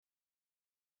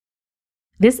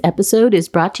This episode is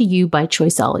brought to you by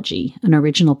Choiceology, an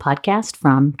original podcast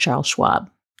from Charles Schwab.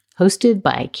 Hosted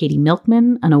by Katie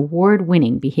Milkman, an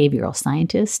award-winning behavioral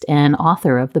scientist and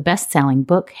author of the best-selling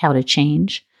book, How to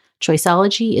Change,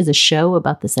 Choiceology is a show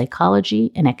about the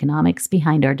psychology and economics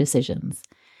behind our decisions.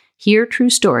 Hear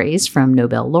true stories from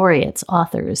Nobel laureates,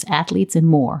 authors, athletes, and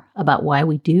more about why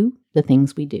we do the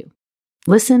things we do.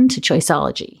 Listen to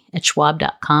Choiceology at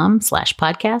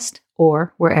schwab.com/podcast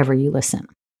or wherever you listen.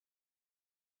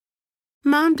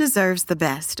 Mom deserves the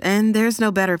best, and there's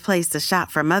no better place to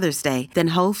shop for Mother's Day than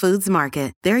Whole Foods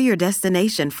Market. They're your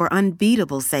destination for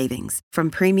unbeatable savings, from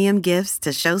premium gifts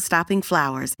to show-stopping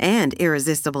flowers and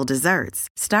irresistible desserts.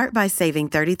 Start by saving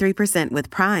 33% with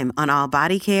Prime on all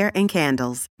body care and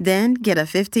candles. Then get a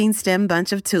 15-stem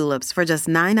bunch of tulips for just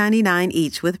 $9.99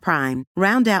 each with Prime.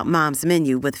 Round out Mom's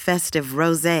menu with festive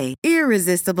rosé,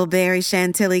 irresistible berry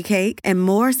chantilly cake, and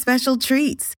more special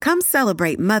treats. Come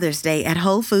celebrate Mother's Day at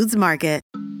Whole Foods Market.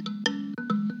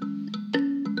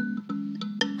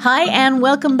 Hi, and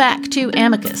welcome back to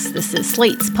Amicus. This is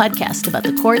Slate's podcast about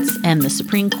the courts and the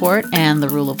Supreme Court and the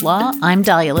rule of law. I'm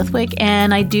Dahlia Lithwick,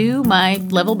 and I do my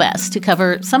level best to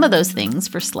cover some of those things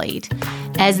for Slate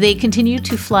as they continue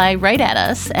to fly right at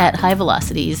us at high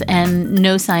velocities and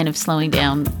no sign of slowing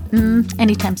down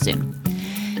anytime soon.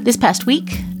 This past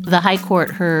week, the High Court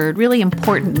heard really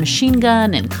important machine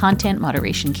gun and content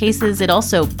moderation cases. It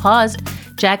also paused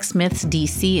Jack Smith's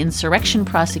D.C. insurrection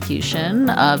prosecution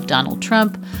of Donald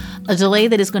Trump, a delay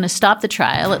that is going to stop the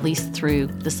trial, at least through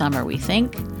the summer, we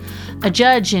think. A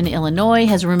judge in Illinois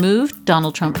has removed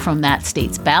Donald Trump from that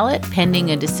state's ballot, pending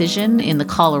a decision in the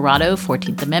Colorado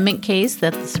 14th Amendment case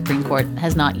that the Supreme Court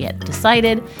has not yet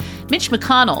decided. Mitch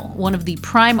McConnell, one of the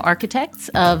prime architects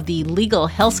of the legal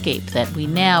hellscape that we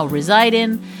now reside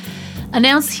in,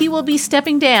 announced he will be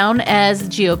stepping down as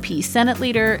GOP Senate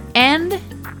leader, and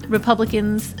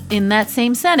Republicans in that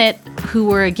same Senate who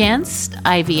were against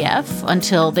IVF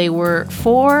until they were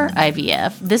for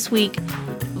IVF this week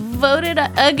voted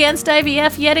against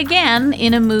IVF yet again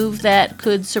in a move that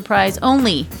could surprise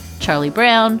only Charlie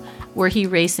Brown were he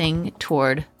racing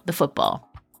toward the football.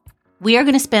 We are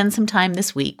going to spend some time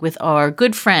this week with our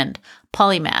good friend,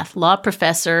 polymath, law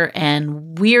professor,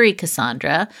 and weary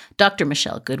Cassandra, Dr.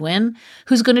 Michelle Goodwin,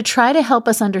 who's going to try to help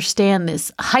us understand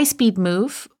this high-speed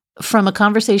move from a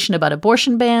conversation about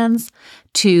abortion bans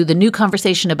to the new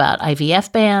conversation about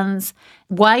IVF bans,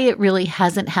 why it really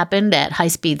hasn't happened at high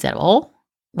speeds at all,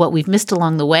 what we've missed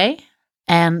along the way,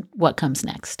 and what comes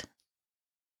next.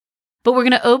 But we're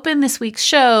going to open this week's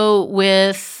show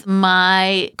with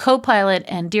my co-pilot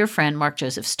and dear friend, Mark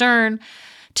Joseph Stern,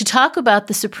 to talk about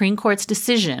the Supreme Court's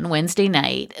decision Wednesday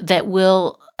night that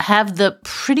will have the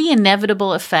pretty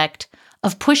inevitable effect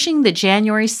of pushing the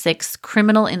January 6th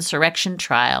criminal insurrection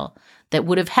trial that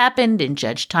would have happened in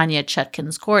Judge Tanya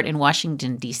Chutkan's court in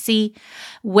Washington, D.C.,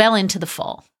 well into the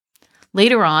fall.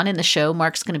 Later on in the show,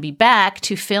 Mark's going to be back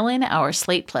to fill in our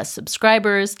Slate Plus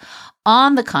subscribers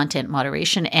on the content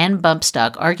moderation and bump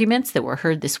stock arguments that were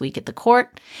heard this week at the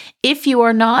court. If you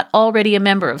are not already a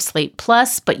member of Slate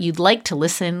Plus, but you'd like to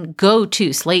listen, go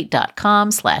to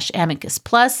slate.com/amicus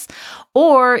plus.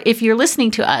 Or if you're listening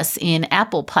to us in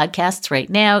Apple Podcasts right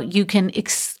now, you can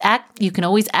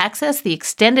always access the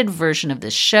extended version of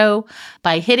this show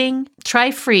by hitting try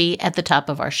free at the top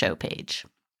of our show page.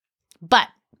 But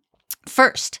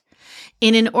first,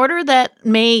 in an order that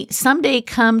may someday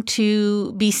come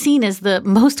to be seen as the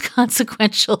most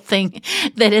consequential thing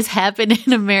that has happened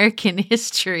in American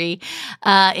history,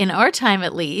 in our time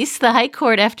at least, the High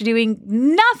Court, after doing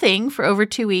nothing for over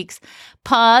 2 weeks,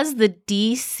 paused the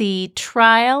D.C.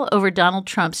 trial over Donald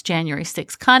Trump's January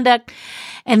 6th conduct.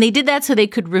 And they did that so they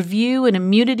could review an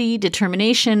immunity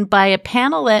determination by a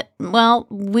panel that, well,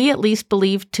 we at least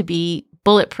believe to be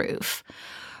bulletproof.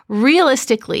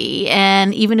 Realistically,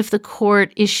 and even if the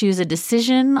court issues a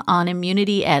decision on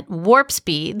immunity at warp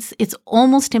speeds, it's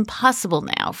almost impossible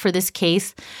now for this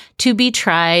case to be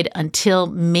tried until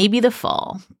maybe the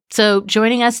fall. So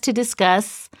joining us to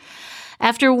discuss,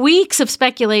 after weeks of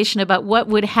speculation about what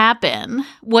would happen,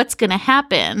 what's going to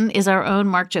happen, is our own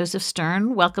Mark Joseph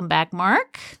Stern. Welcome back,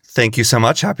 Mark. Thank you so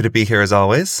much. Happy to be here as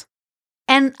always.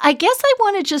 And I guess I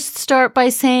want to just start by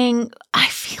saying I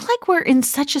feel like we're in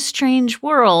such a strange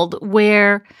world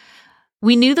where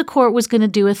we knew the court was going to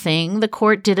do a thing. The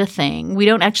court did a thing. We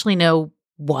don't actually know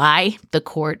why the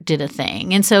court did a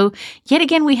thing. And so yet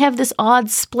again, we have this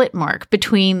odd split mark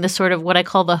between the sort of what I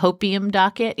call the hopium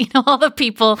docket, all the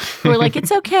people who are like,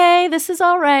 it's okay, this is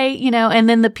all right, and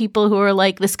then the people who are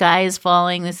like, the sky is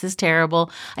falling, this is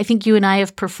terrible. I think you and I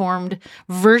have performed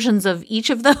versions of each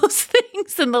of those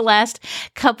things in the last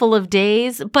couple of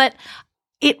days. But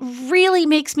it really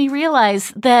makes me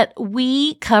realize that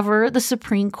we cover the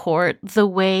Supreme Court the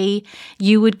way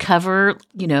you would cover,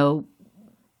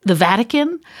 the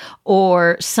Vatican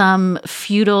or some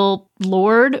feudal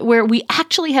lord, where we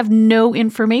actually have no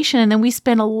information. And then we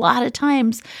spend a lot of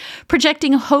times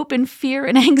projecting hope and fear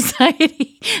and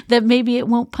anxiety that maybe it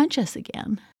won't punch us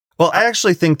again. Well, I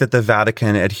actually think that the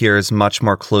Vatican adheres much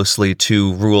more closely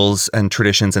to rules and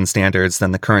traditions and standards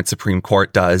than the current Supreme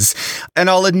Court does. And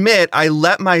I'll admit, I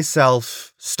let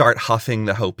myself start huffing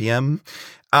the hopium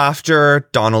after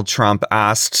Donald Trump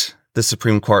asked the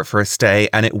Supreme Court for a stay,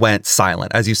 and it went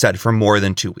silent, as you said, for more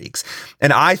than 2 weeks.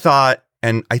 And I thought,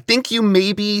 and I think you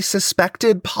maybe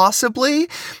suspected possibly,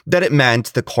 that it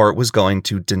meant the court was going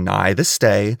to deny the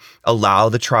stay, allow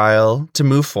the trial to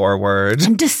move forward.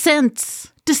 And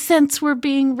dissents were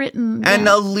being written. And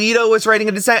Alito was writing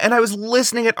a dissent, and I was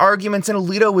listening at arguments, and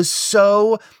Alito was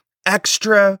so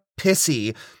extra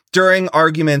pissy during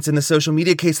arguments in the social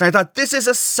media case. And I thought, this is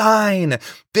a sign.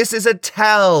 This is a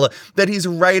tell that he's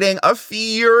writing a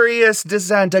furious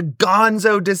dissent, a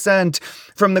gonzo dissent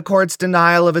from the court's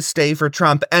denial of a stay for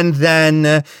Trump. And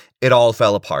then it all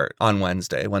fell apart on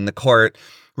Wednesday when the court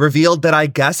revealed that I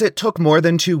guess it took more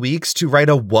than 2 weeks to write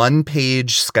a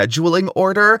 1-page scheduling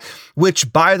order,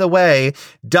 which, by the way,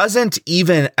 doesn't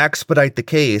even expedite the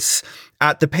case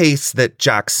at the pace that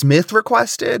Jack Smith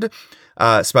requested,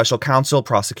 special counsel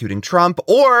prosecuting Trump,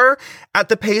 or at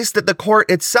the pace that the court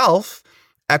itself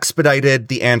expedited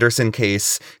the Anderson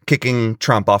case, kicking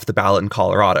Trump off the ballot in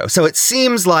Colorado. So it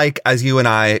seems like, as you and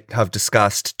I have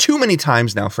discussed too many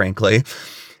times now, frankly,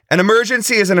 an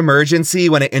emergency is an emergency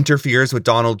when it interferes with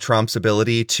Donald Trump's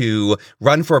ability to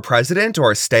run for president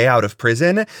or stay out of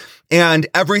prison, and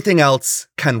everything else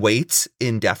can wait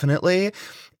indefinitely.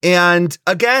 And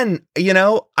again,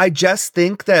 I just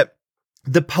think that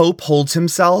the Pope holds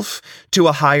himself to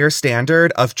a higher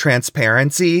standard of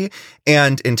transparency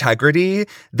and integrity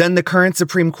than the current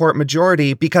Supreme Court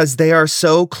majority, because they are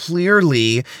so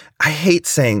clearly, I hate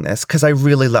saying this because I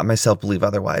really let myself believe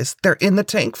otherwise, they're in the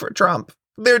tank for Trump.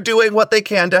 They're doing what they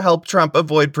can to help Trump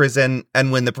avoid prison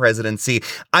and win the presidency.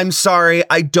 I'm sorry,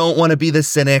 I don't want to be the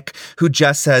cynic who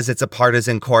just says it's a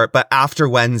partisan court, but after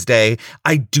Wednesday,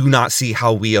 I do not see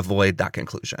how we avoid that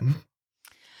conclusion.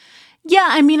 Yeah,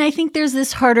 I think there's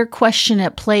this harder question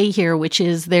at play here, which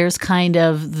is there's kind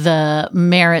of the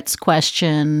merits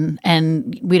question,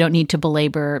 and we don't need to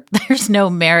belabor. There's no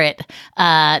merit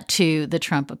to the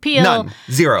Trump appeal. None.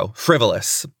 Zero.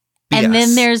 Frivolous. BS. And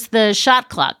then there's the shot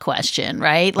clock question,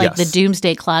 right? Like the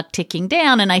doomsday clock ticking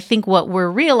down. And I think what we're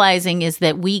realizing is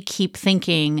that we keep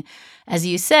thinking, as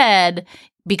you said,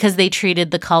 because they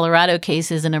treated the Colorado case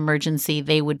as an emergency,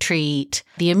 they would treat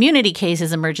the immunity case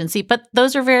as emergency. But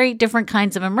those are very different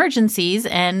kinds of emergencies.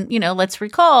 And, let's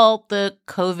recall the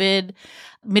COVID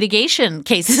mitigation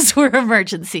cases were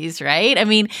emergencies, right?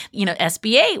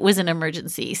 SB 8 was an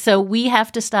emergency. So we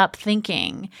have to stop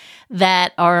thinking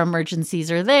that our emergencies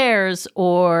are theirs,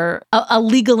 or a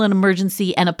legal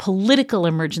emergency and a political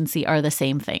emergency are the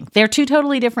same thing. They're two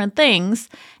totally different things.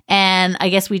 And I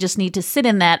guess we just need to sit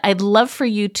in that. I'd love for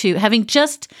you to, having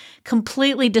just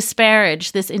completely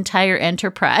disparaged this entire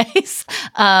enterprise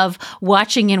of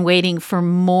watching and waiting for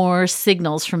more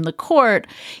signals from the court,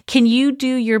 can you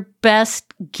do your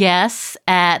best guess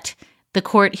at the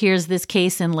court hears this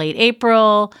case in late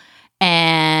April,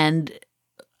 and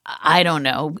I don't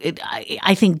know.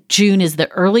 I think June is the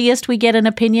earliest we get an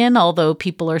opinion, although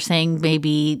people are saying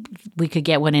maybe we could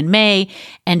get one in May,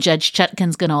 and Judge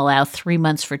Chutkan's going to allow 3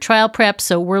 months for trial prep.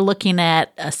 So we're looking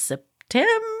at a September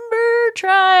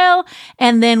trial,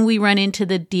 and then we run into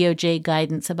the DOJ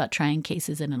guidance about trying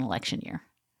cases in an election year.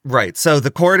 Right. So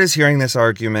the court is hearing this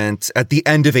argument at the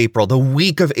end of April, the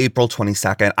week of April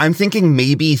 22nd. I'm thinking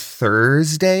maybe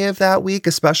Thursday of that week,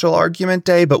 a special argument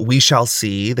day, but we shall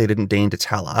see. They didn't deign to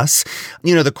tell us.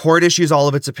 The court issues all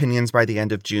of its opinions by the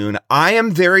end of June. I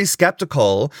am very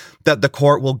skeptical that the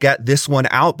court will get this one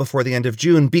out before the end of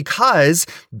June, because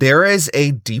there is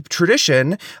a deep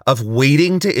tradition of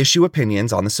waiting to issue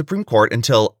opinions on the Supreme Court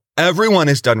until everyone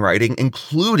is done writing,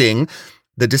 including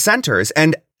the dissenters.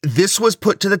 And this was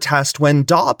put to the test when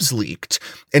Dobbs leaked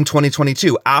in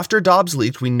 2022. After Dobbs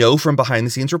leaked, we know from behind the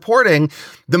scenes reporting,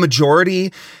 the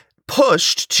majority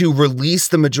pushed to release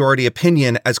the majority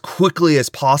opinion as quickly as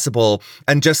possible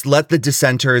and just let the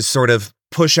dissenters sort of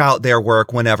push out their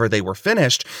work whenever they were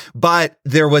finished. But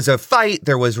there was a fight,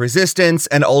 there was resistance,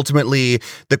 and ultimately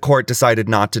the court decided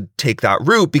not to take that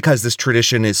route because this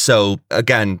tradition is so,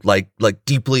 again, like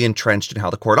deeply entrenched in how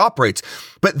the court operates.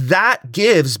 But that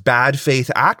gives bad faith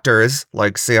actors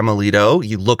like Sam Alito,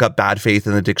 you look up bad faith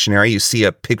in the dictionary, you see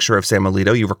a picture of Sam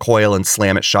Alito, you recoil and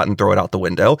slam it shut and throw it out the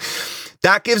window.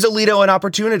 That gives Alito an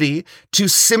opportunity to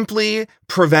simply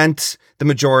prevent the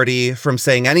majority from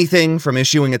saying anything, from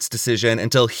issuing its decision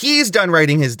until he's done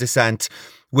writing his dissent,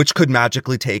 which could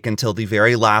magically take until the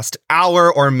very last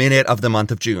hour or minute of the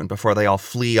month of June before they all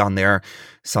flee on their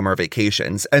summer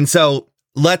vacations. And so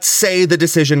let's say the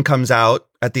decision comes out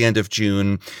at the end of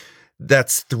June.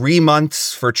 That's 3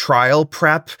 months for trial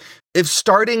prep. If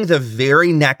starting the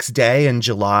very next day in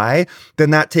July,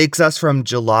 then that takes us from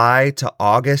July to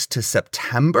August to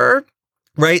September,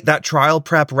 right? That trial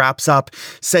prep wraps up,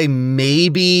 say,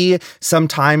 maybe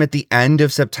sometime at the end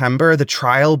of September. The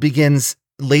trial begins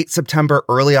late September,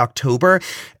 early October.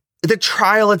 The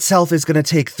trial itself is going to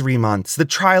take 3 months. The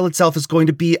trial itself is going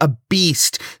to be a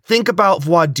beast. Think about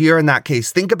voir dire in that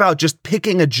case. Think about just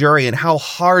picking a jury and how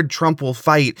hard Trump will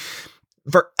fight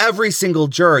for every single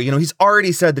juror. You know, he's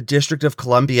already said the District of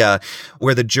Columbia,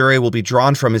 where the jury will be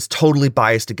drawn from, is totally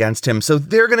biased against him. So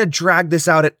they're going to drag this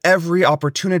out at every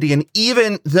opportunity. And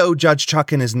even though Judge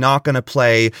Chutkan is not going to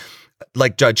play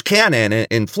like Judge Cannon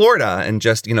in Florida and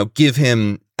just, you know, give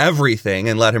him everything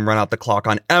and let him run out the clock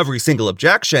on every single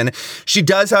objection, she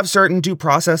does have certain due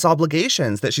process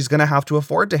obligations that she's going to have to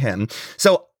afford to him.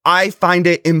 So I find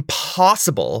it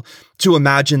impossible to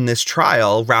imagine this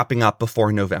trial wrapping up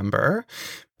before November,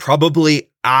 probably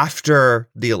after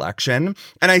the election.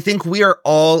 And I think we are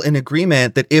all in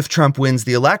agreement that if Trump wins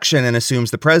the election and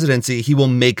assumes the presidency, he will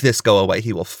make this go away.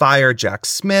 He will fire Jack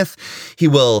Smith. He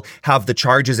will have the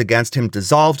charges against him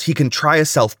dissolved. He can try a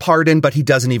self-pardon, but he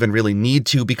doesn't even really need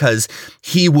to because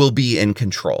he will be in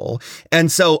control.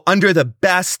 And so under the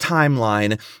best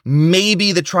timeline,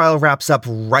 maybe the trial wraps up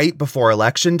right before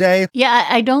Election Day. Yeah,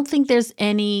 I don't think there's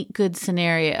any good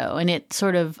scenario. And it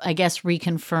sort of, I guess,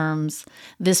 reconfirms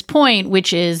this point,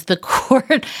 which is the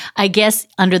court, I guess,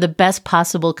 under the best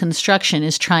possible construction,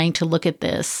 is trying to look at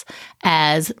this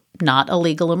as not a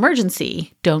legal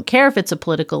emergency. Don't care if it's a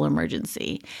political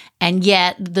emergency. And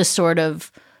yet the sort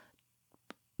of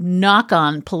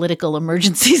knock-on political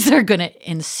emergencies that are going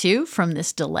to ensue from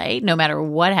this delay, no matter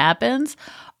what happens,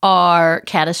 are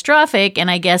catastrophic. And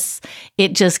I guess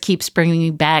it just keeps bringing me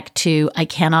back to, I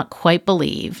cannot quite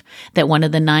believe that one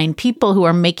of the 9 people who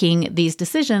are making these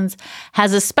decisions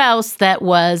has a spouse that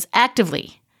was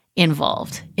actively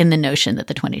involved in the notion that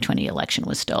the 2020 election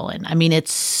was stolen. I mean,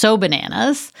 it's so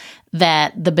bananas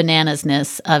that the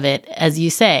bananasness of it, as you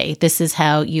say, this is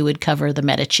how you would cover the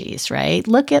Medicis, right?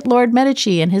 Look at Lord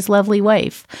Medici and his lovely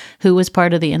wife, who was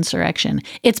part of the insurrection.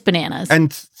 It's bananas.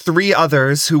 And 3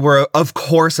 others who were, of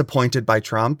course, appointed by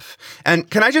Trump. And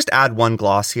can I just add one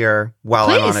gloss here while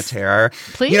I'm on a tear?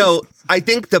 Please. You know, I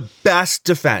think the best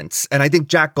defense, and I think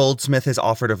Jack Goldsmith has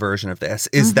offered a version of this,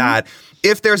 is that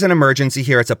if there's an emergency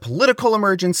here, it's a political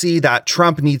emergency that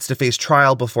Trump needs to face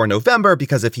trial before November,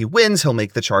 because if he wins, he'll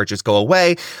make the charges go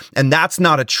away. And that's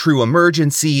not a true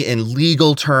emergency in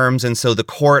legal terms. And so the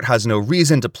court has no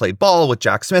reason to play ball with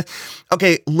Jack Smith.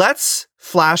 Okay, let's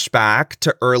flash back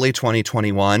to early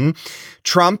 2021.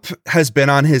 Trump has been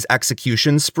on his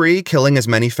execution spree, killing as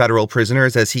many federal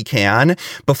prisoners as he can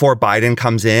before Biden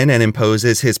comes in and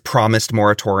imposes his promised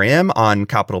moratorium on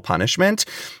capital punishment.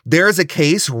 There's a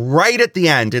case right at the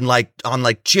end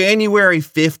on January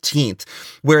 15th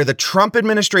where the Trump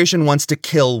administration wants to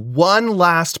kill one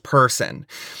last person.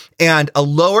 And a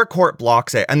lower court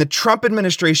blocks it. And the Trump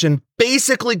administration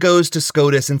basically goes to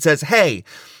SCOTUS and says, hey,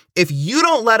 if you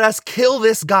don't let us kill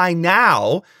this guy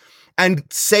now and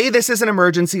say this is an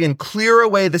emergency and clear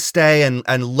away the stay and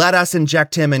let us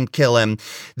inject him and kill him,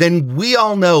 then we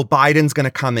all know Biden's going to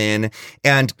come in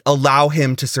and allow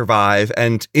him to survive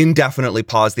and indefinitely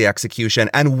pause the execution.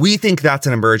 And we think that's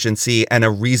an emergency and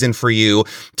a reason for you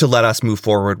to let us move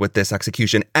forward with this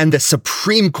execution. And the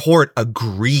Supreme Court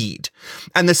agreed.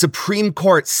 And the Supreme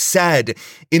Court said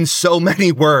in so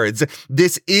many words,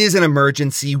 this is an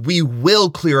emergency. We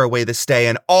will clear away the stay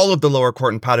and all of the lower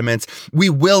court impediments. We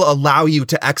will allow you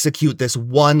to execute this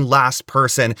one last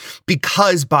person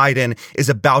because Biden is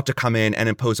about to come in and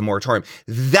impose a moratorium.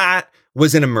 That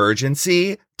was an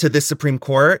emergency to the Supreme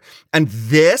Court. And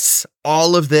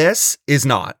all of this is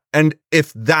not. And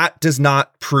if that does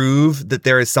not prove that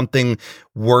there is something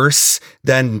worse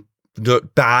than the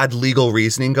bad legal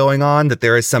reasoning going on, that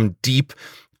there is some deep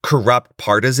corrupt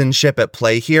partisanship at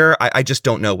play here, I just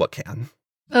don't know what can.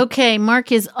 Okay,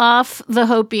 Mark is off the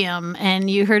hopium, and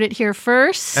you heard it here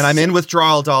first. And I'm in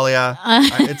withdrawal, Dahlia.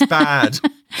 It's bad.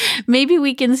 Maybe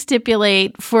we can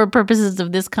stipulate, for purposes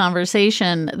of this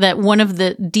conversation, that one of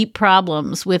the deep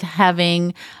problems with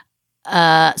having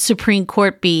a Supreme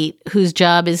Court beat whose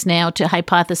job is now to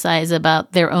hypothesize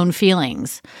about their own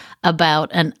feelings about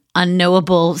an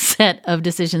unknowable set of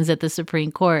decisions at the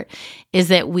Supreme Court is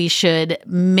that we should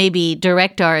maybe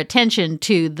direct our attention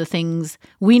to the things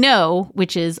we know,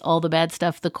 which is all the bad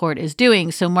stuff the court is doing.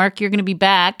 So, Mark, you're going to be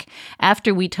back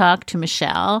after we talk to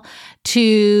Michelle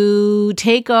to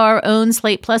take our own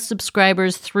Slate Plus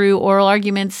subscribers through oral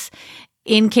arguments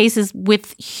in cases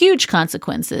with huge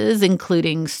consequences,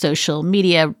 including social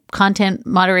media content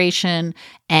moderation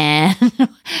and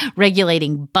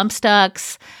regulating bump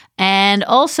stocks. And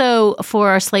also for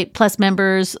our Slate Plus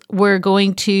members, we're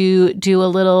going to do a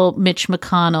little Mitch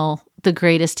McConnell, the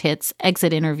greatest hits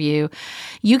exit interview.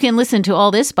 You can listen to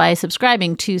all this by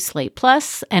subscribing to Slate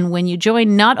Plus. And when you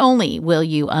join, not only will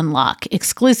you unlock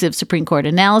exclusive Supreme Court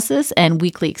analysis and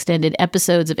weekly extended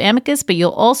episodes of Amicus, but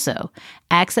you'll also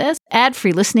access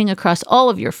ad-free listening across all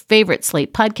of your favorite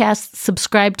Slate podcasts.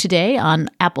 Subscribe today on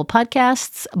Apple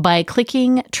Podcasts by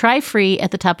clicking Try Free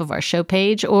at the top of our show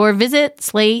page, or visit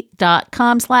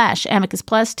slate.com/Amicus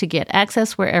Plus to get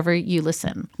access wherever you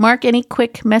listen. Mark, any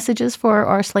quick messages for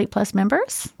our Slate Plus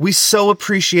members? We so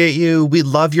appreciate you. We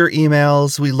love your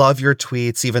emails. We love your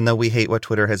tweets, even though we hate what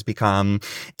Twitter has become.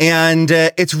 And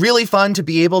it's really fun to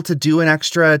be able to do an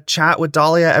extra chat with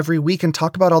Dahlia every week and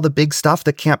talk about all the big stuff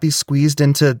that can't be squeezed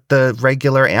into the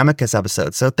regular Amicus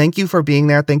episodes. So thank you for being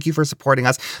there. Thank you for supporting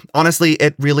us. Honestly,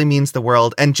 it really means the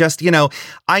world. And just,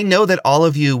 I know that all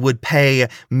of you would pay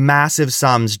massive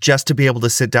sums just to be able to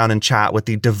sit down and chat with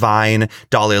the divine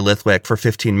Dahlia Lithwick for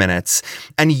 15 minutes.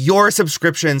 And your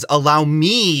subscriptions allow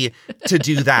me to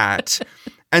do that.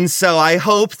 And so I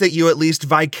hope that you at least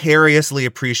vicariously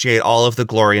appreciate all of the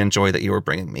glory and joy that you were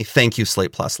bringing me. Thank you,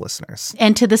 Slate Plus listeners.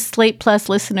 And to the Slate Plus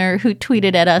listener who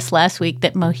tweeted at us last week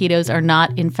that mojitos are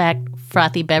not, in fact,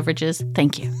 frothy beverages,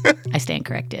 thank you. I stand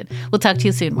corrected. We'll talk to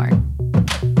you soon, Mark.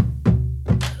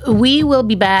 We will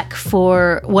be back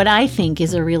for what I think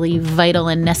is a really vital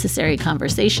and necessary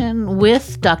conversation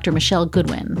with Dr. Michelle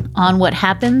Goodwin on what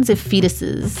happens if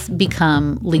fetuses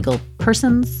become legal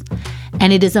persons.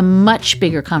 And it is a much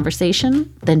bigger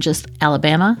conversation than just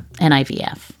Alabama and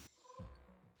IVF.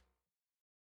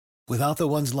 Without the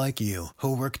ones like you,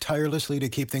 who work tirelessly to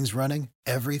keep things running,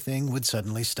 everything would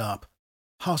suddenly stop.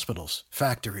 Hospitals,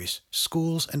 factories,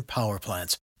 schools, and power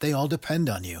plants, they all depend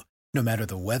on you. No matter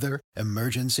the weather,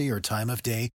 emergency, or time of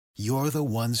day, you're the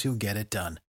ones who get it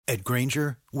done. At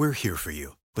Grainger, we're here for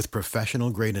you with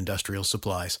professional-grade industrial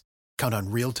supplies. Count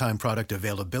on real-time product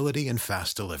availability and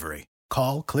fast delivery.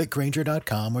 Call, click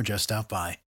Grainger.com, or just stop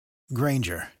by.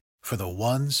 Grainger, for the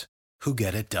ones who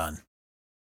get it done.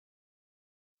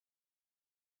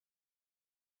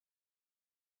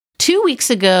 Two weeks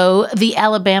ago, the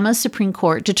Alabama Supreme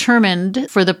Court determined,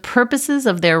 for the purposes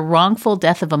of their wrongful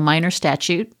death of a minor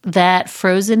statute, that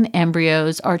frozen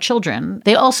embryos are children.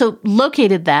 They also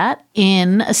located that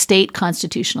in a state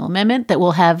constitutional amendment that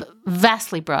will have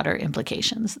vastly broader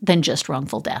implications than just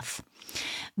wrongful death.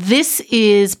 This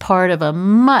is part of a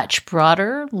much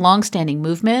broader, longstanding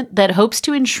movement that hopes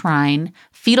to enshrine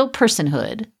fetal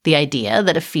personhood, the idea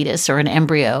that a fetus or an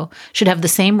embryo should have the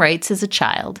same rights as a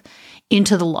child,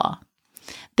 into the law.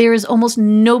 There is almost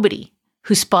nobody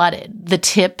who spotted the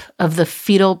tip of the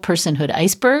fetal personhood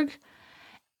iceberg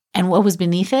and what was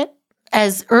beneath it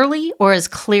as early or as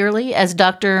clearly as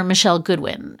Dr. Michelle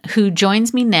Goodwin, who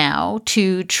joins me now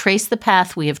to trace the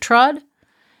path we have trod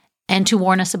and to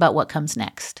warn us about what comes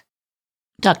next.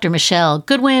 Dr. Michelle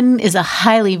Goodwin is a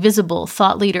highly visible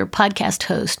thought leader, podcast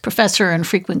host, professor, and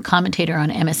frequent commentator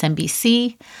on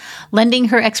MSNBC, lending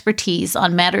her expertise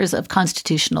on matters of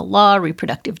constitutional law,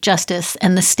 reproductive justice,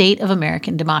 and the state of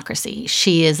American democracy.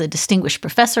 She is a distinguished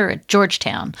professor at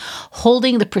Georgetown,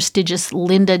 holding the prestigious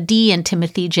Linda D. and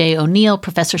Timothy J. O'Neill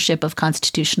Professorship of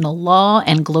Constitutional Law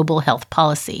and Global Health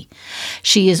Policy.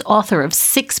 She is author of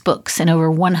 6 books and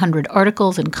over 100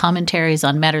 articles and commentaries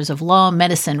on matters of law,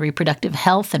 medicine, reproductive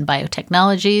health, and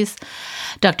biotechnologies.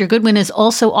 Dr. Goodwin is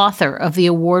also author of the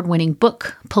award-winning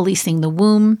book, Policing the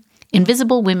Womb,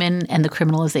 Invisible Women and the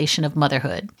Criminalization of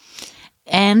Motherhood.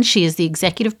 And she is the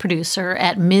executive producer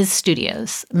at Ms.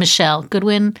 Studios. Michelle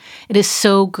Goodwin, it is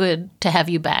so good to have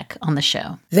you back on the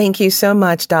show. Thank you so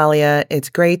much, Dahlia. It's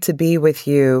great to be with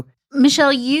you.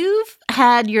 Michelle, you've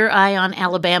had your eye on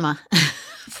Alabama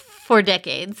for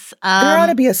decades. There ought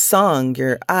to be a song,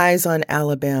 Your Eyes on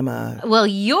Alabama. Well,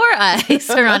 your eyes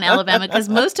are on Alabama because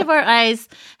most of our eyes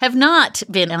have not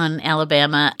been on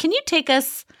Alabama. Can you take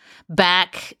us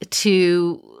back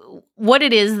to what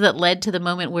it is that led to the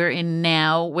moment we're in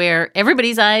now, where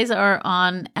everybody's eyes are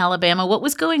on Alabama? What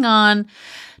was going on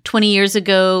 20 years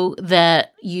ago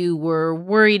that you were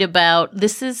worried about?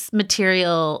 This is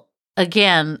material,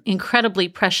 again, incredibly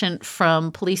prescient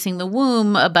from Policing the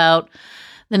Womb, about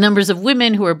the numbers of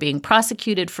women who are being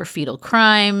prosecuted for fetal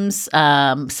crimes,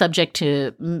 subject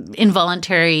to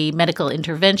involuntary medical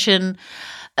intervention.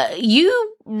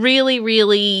 You really,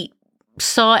 really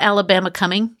saw Alabama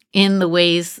coming in the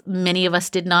ways many of us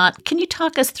did not. Can you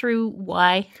talk us through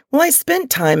why? Well, I spent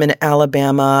time in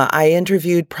Alabama. I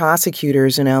interviewed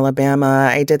prosecutors in Alabama.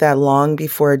 I did that long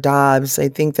before Dobbs. I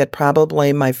think that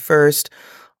probably my first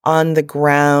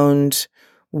on-the-ground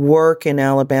work in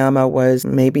Alabama was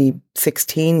maybe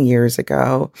 16 years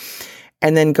ago.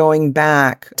 And then going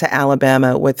back to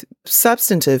Alabama with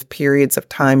substantive periods of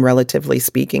time, relatively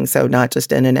speaking, so not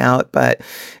just in and out, but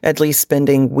at least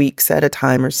spending weeks at a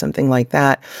time or something like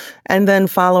that. And then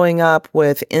following up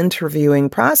with interviewing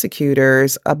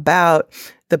prosecutors about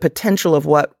the potential of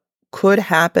what could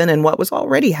happen and what was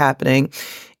already happening.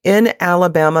 In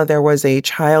Alabama, there was a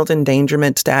child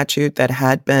endangerment statute that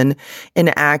had been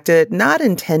enacted, not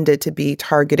intended to be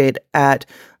targeted at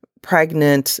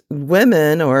pregnant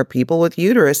women or people with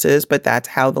uteruses, but that's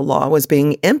how the law was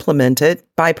being implemented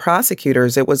by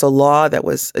prosecutors. It was a law that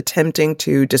was attempting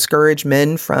to discourage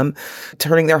men from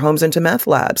turning their homes into meth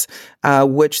labs,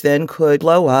 which then could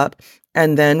blow up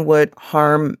and then would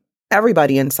harm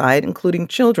everybody inside, including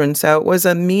children. So it was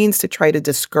a means to try to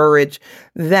discourage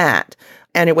that.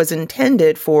 And it was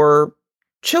intended for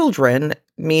children,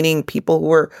 meaning people who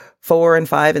were 4 and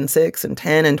 5 and 6 and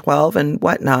 10 and 12 and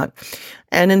whatnot.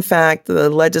 And in fact, the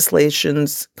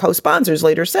legislation's co-sponsors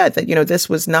later said that, this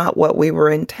was not what we were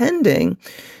intending,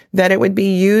 that it would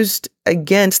be used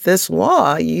against this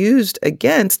law, used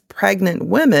against pregnant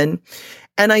women.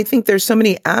 And I think there's so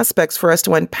many aspects for us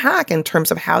to unpack in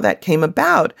terms of how that came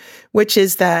about, which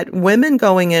is that women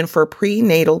going in for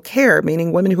prenatal care,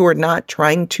 meaning women who are not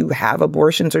trying to have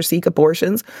abortions or seek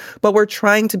abortions, but were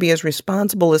trying to be as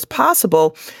responsible as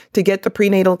possible to get the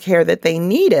prenatal care that they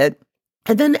needed,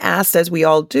 and then asked, as we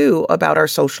all do, about our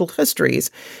social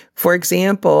histories. For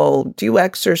example, do you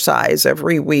exercise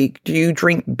every week? Do you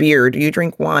drink beer? Do you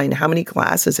drink wine? How many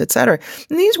glasses, et cetera?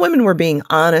 And these women were being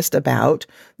honest about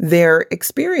their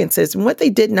experiences. And what they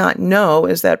did not know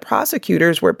is that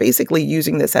prosecutors were basically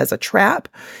using this as a trap,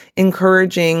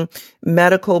 encouraging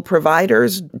medical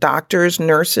providers, doctors,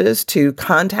 nurses to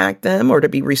contact them or to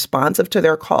be responsive to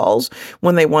their calls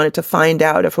when they wanted to find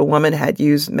out if a woman had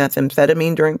used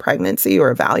methamphetamine during pregnancy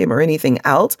or Valium or anything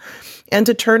else, and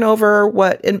to turn over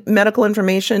medical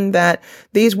information that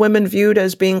these women viewed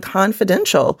as being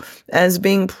confidential, as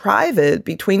being private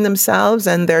between themselves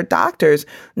and their doctors,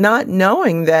 not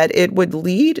knowing that it would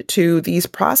lead to these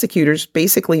prosecutors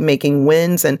basically making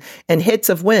wins and hits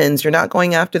of wins. You're not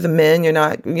going after the men. You're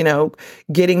not,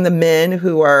 getting the men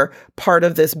who are part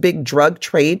of this big drug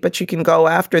trade, but you can go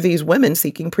after these women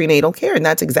seeking prenatal care. And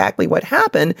that's exactly what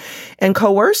happened. And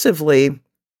coercively,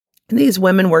 these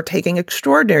women were taking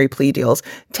extraordinary plea deals,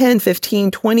 10, 15,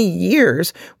 20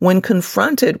 years when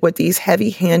confronted with these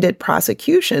heavy-handed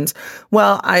prosecutions.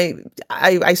 Well,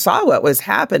 I saw what was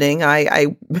happening.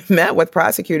 I met with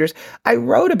prosecutors. I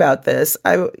wrote about this.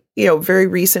 Very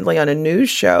recently on a news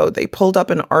show, they pulled up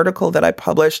an article that I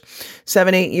published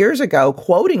 7, 8 years ago,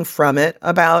 quoting from it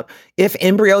about if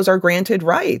embryos are granted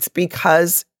rights,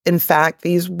 because in fact,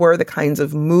 these were the kinds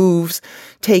of moves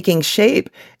taking shape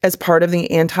as part of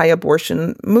the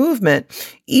anti-abortion movement,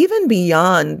 even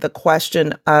beyond the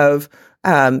question of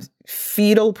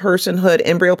fetal personhood,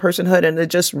 embryo personhood, and to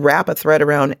just wrap a thread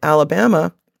around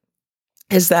Alabama,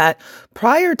 is that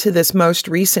prior to this most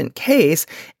recent case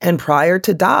and prior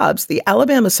to Dobbs, the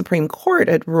Alabama Supreme Court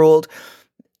had ruled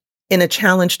in a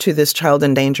challenge to this child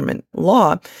endangerment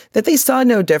law that they saw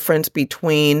no difference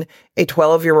between a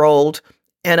 12-year-old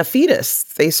and a fetus.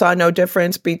 They saw no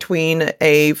difference between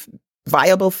a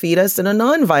viable fetus and a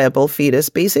non-viable fetus,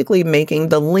 basically making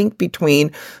the link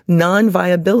between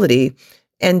non-viability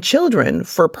and children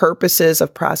for purposes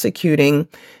of prosecuting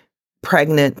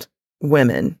pregnant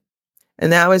women.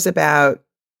 And that was about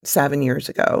 7 years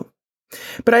ago.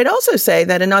 But I'd also say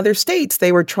that in other states,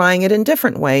 they were trying it in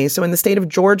different ways. So in the state of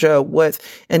Georgia, with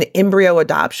an embryo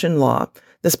adoption law,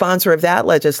 the sponsor of that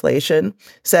legislation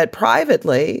said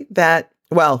privately that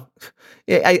Well,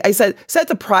 I said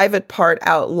the private part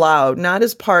out loud, not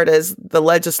as part as the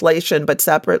legislation, but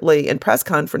separately in press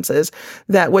conferences,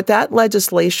 that with that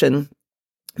legislation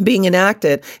being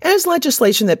enacted, and as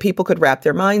legislation that people could wrap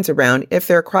their minds around, if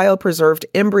they're cryopreserved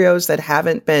embryos that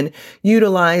haven't been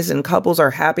utilized and couples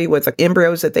are happy with the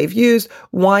embryos that they've used,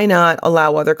 why not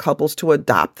allow other couples to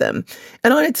adopt them?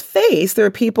 And on its face, there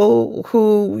are people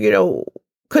who,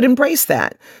 could embrace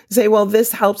that. Say, well,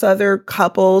 this helps other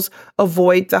couples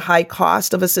avoid the high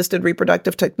cost of assisted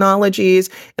reproductive technologies.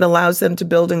 It allows them to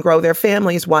build and grow their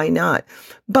families. Why not?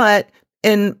 But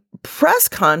in press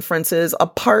conferences,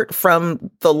 apart from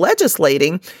the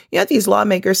legislating, you have these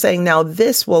lawmakers saying now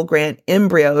this will grant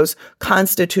embryos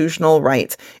constitutional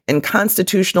rights and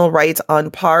constitutional rights on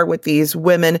par with these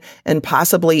women and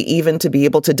possibly even to be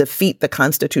able to defeat the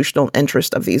constitutional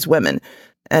interest of these women.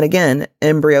 And again,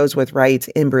 embryos with rights,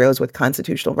 embryos with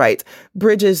constitutional rights,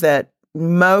 bridges that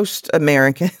most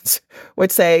Americans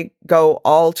would say go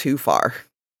all too far.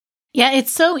 Yeah,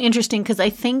 it's so interesting because I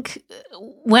think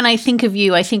when I think of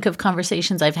you, I think of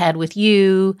conversations I've had with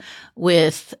you,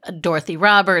 with Dorothy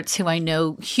Roberts, who I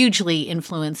know hugely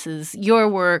influences your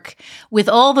work, with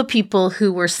all the people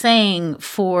who were saying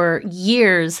for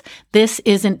years, this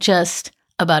isn't just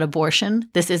about abortion.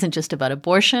 This isn't just about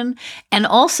abortion. And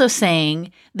also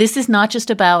saying this is not just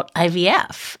about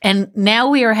IVF. And now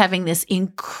we are having this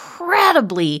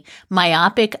incredibly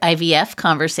myopic IVF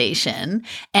conversation.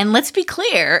 And let's be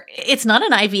clear, it's not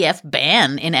an IVF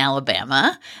ban in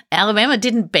Alabama. Alabama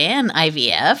didn't ban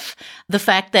IVF. The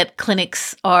fact that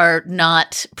clinics are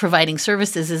not providing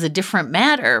services is a different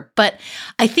matter. But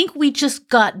I think we just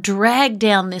got dragged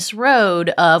down this road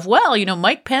of, well,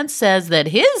 Mike Pence says that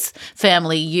his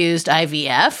family used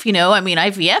IVF.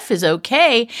 IVF is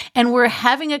okay. And we're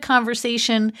having a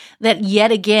conversation that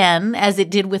yet again, as it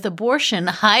did with abortion,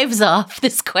 hives off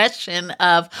this question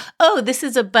of, oh, this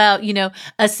is about,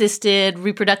 assisted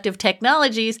reproductive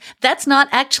technologies. That's not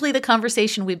actually the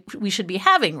conversation we should be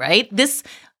having, right? This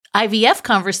IVF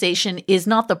conversation is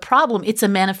not the problem. It's a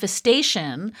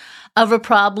manifestation of a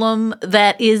problem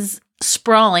that is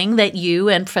sprawling that you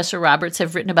and Professor Roberts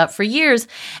have written about for years.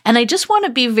 And I just want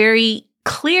to be very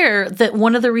clear that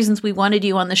one of the reasons we wanted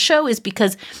you on the show is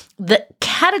because the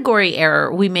category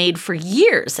error we made for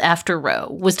years after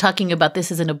Roe was talking about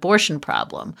this as an abortion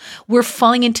problem. We're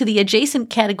falling into the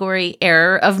adjacent category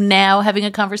error of now having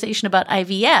a conversation about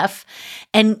IVF.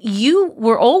 And you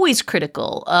were always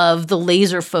critical of the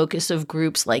laser focus of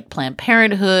groups like Planned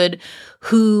Parenthood,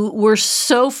 who were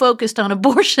so focused on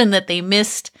abortion that they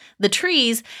missed the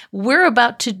trees. We're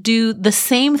about to do the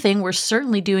same thing. We're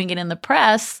certainly doing it in the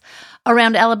press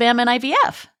around Alabama and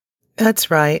IVF.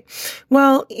 That's right.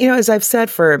 Well, as I've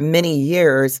said for many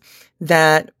years,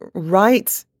 that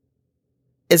rights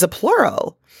is a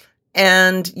plural.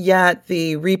 And yet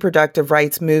the reproductive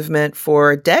rights movement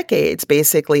for decades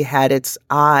basically had its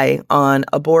eye on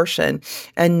abortion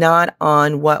and not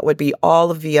on what would be all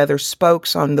of the other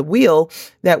spokes on the wheel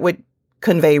that would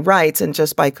convey rights. And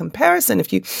just by comparison,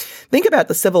 if you think about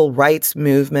the civil rights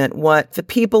movement, what the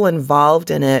people involved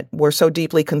in it were so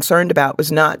deeply concerned about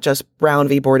was not just Brown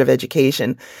v. Board of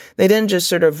Education. They didn't just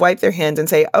sort of wipe their hands and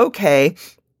say, okay,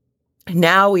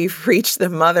 now we've reached the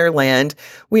motherland.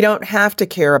 We don't have to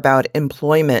care about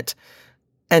employment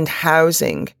and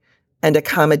housing and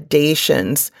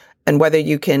accommodations and whether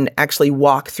you can actually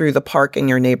walk through the park in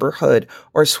your neighborhood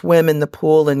or swim in the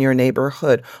pool in your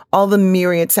neighborhood. All the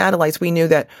myriad satellites, we knew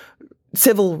that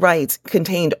civil rights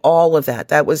contained all of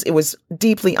that. It was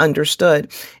deeply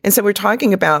understood. And so we're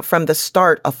talking about from the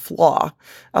start a flaw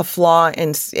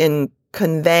in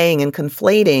conveying and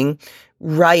conflating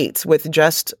rights with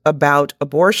just about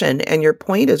abortion. And your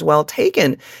point is well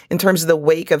taken in terms of the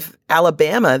wake of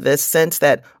Alabama, this sense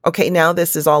that, okay, now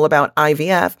this is all about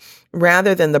IVF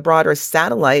rather than the broader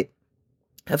satellite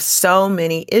of so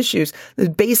many issues, the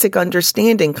basic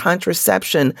understanding,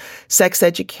 contraception, sex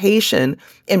education,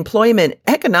 employment,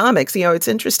 economics. It's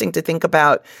interesting to think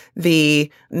about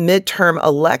the midterm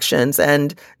elections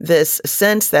and this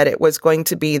sense that it was going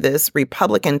to be this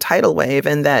Republican tidal wave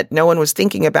and that no one was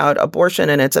thinking about abortion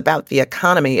and it's about the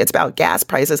economy. It's about gas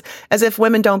prices, as if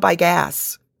women don't buy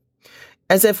gas,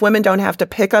 as if women don't have to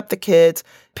pick up the kids,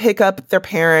 pick up their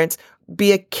parents,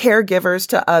 be caregivers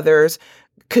to others,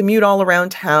 commute all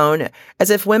around town, as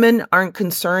if women aren't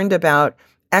concerned about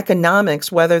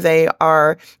economics, whether they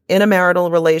are in a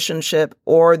marital relationship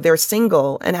or they're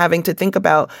single and having to think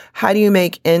about how do you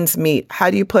make ends meet? How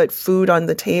do you put food on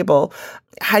the table?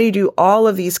 How do you do all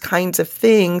of these kinds of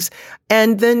things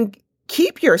and then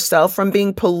keep yourself from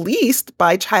being policed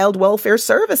by child welfare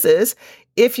services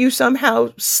if you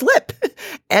somehow slip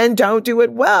and don't do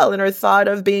it well and are thought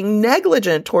of being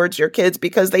negligent towards your kids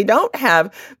because they don't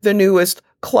have the newest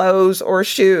clothes or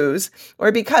shoes,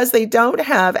 or because they don't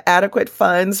have adequate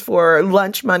funds for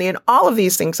lunch money and all of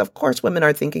these things. Of course, women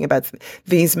are thinking about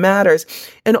these matters.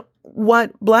 And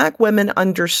what Black women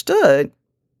understood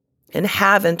and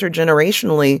have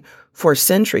intergenerationally for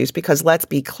centuries, because let's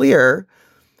be clear,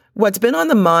 what's been on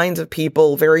the minds of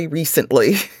people very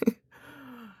recently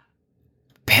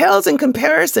pales in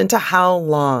comparison to how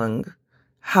long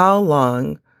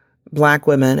Black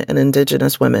women and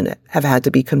Indigenous women have had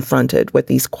to be confronted with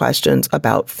these questions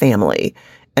about family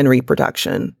and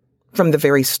reproduction from the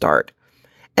very start.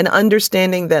 And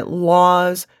understanding that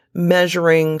laws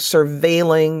measuring,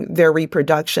 surveilling their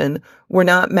reproduction were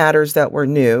not matters that were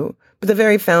new, but the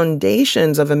very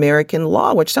foundations of American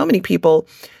law, which so many people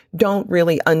don't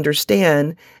really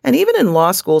understand. And even in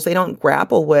law schools, they don't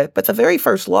grapple with, but the very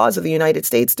first laws of the United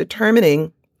States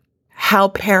determining how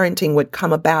parenting would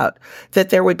come about, that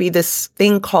there would be this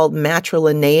thing called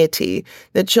matrilineity,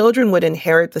 that children would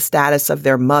inherit the status of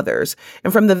their mothers.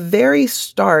 And from the very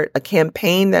start, a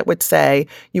campaign that would say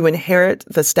you inherit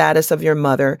the status of your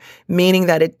mother, meaning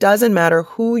that it doesn't matter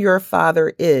who your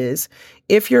father is.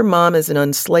 If your mom is an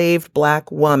enslaved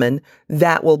Black woman,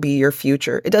 that will be your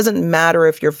future. It doesn't matter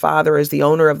if your father is the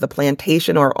owner of the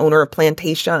plantation or owner of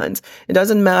plantations. It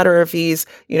doesn't matter if he's,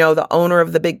 the owner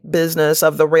of the big business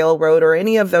of the railroad or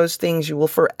any of those things. You will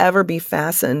forever be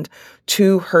fastened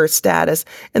to her status.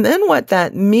 And then what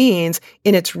that means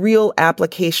in its real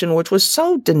application, which was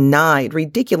so denied,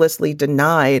 ridiculously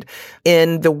denied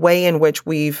in the way in which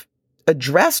we've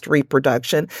addressed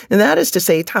reproduction. And that is to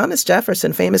say, Thomas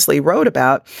Jefferson famously wrote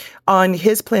about on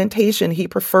his plantation, he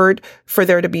preferred for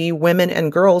there to be women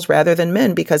and girls rather than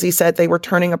men because he said they were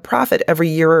turning a profit every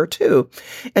year or two.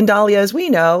 And Dahlia, as we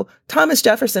know, Thomas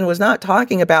Jefferson was not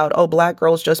talking about, Black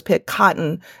girls just pick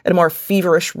cotton at a more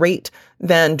feverish rate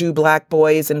than do Black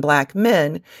boys and Black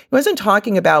men. He wasn't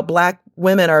talking about Black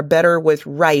women are better with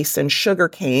rice and sugar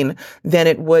cane than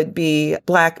it would be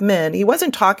Black men. He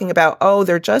wasn't talking about,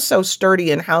 they're just so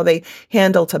sturdy in how they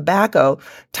handle tobacco.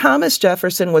 Thomas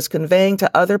Jefferson was conveying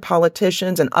to other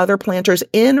politicians and other planters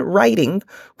in writing,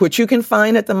 which you can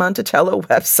find at the Monticello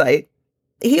website.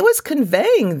 He was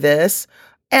conveying this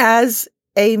as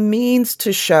a means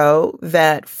to show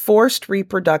that forced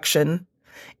reproduction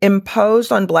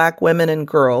imposed on Black women and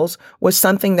girls was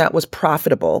something that was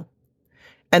profitable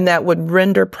and that would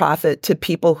render profit to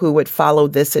people who would follow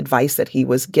this advice that he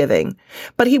was giving.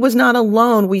 But he was not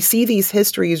alone. We see these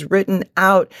histories written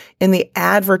out in the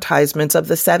advertisements of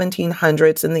the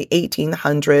 1700s and the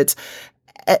 1800s.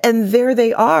 And there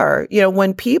they are.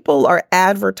 When people are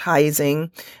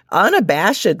advertising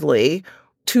unabashedly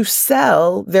to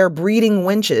sell their breeding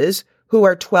wenches who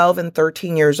are 12 and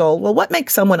 13 years old. Well, what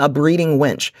makes someone a breeding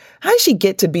wench? How does she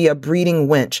get to be a breeding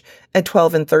wench at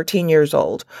 12 and 13 years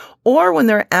old? Or when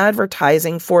they're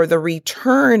advertising for the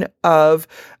return of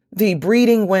the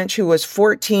breeding wench who was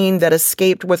 14 that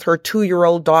escaped with her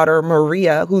 2-year-old daughter,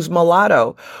 Maria, who's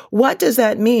mulatto. What does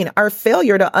that mean? Our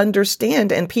failure to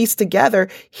understand and piece together,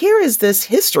 here is this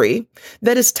history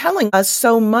that is telling us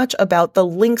so much about the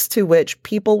lengths to which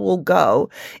people will go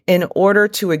in order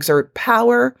to exert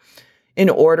power, in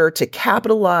order to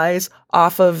capitalize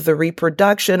off of the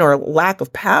reproduction or lack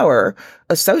of power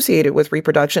associated with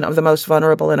reproduction of the most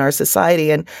vulnerable in our society.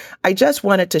 And I just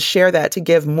wanted to share that to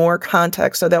give more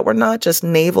context so that we're not just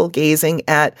navel gazing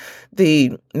at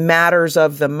the matters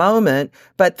of the moment,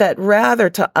 but that rather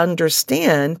to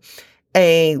understand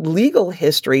a legal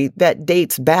history that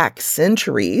dates back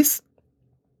centuries,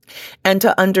 and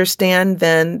to understand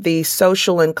then the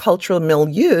social and cultural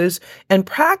milieus and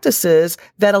practices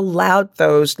that allowed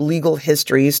those legal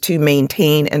histories to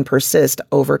maintain and persist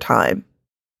over time.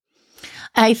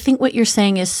 I think what you're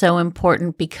saying is so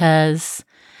important because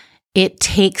it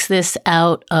takes this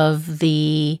out of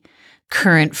the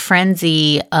current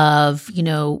frenzy of,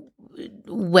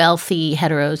 wealthy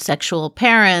heterosexual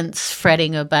parents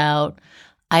fretting about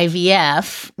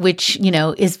IVF, which,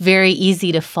 is very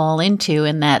easy to fall into,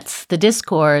 and that's the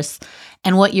discourse.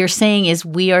 And what you're saying is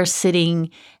we are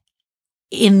sitting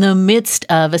in the midst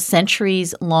of a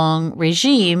centuries-long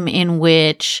regime in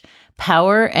which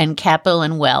power and capital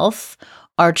and wealth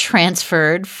are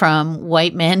transferred from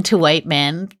white men to white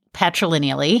men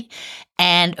patrilineally,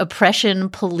 and oppression,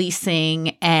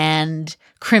 policing, and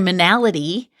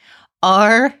criminality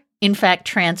are, in fact,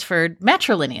 transferred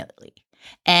matrilineally.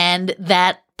 And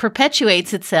that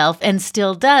perpetuates itself and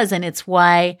still does. And it's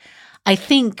why I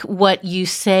think what you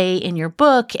say in your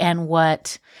book and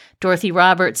what Dorothy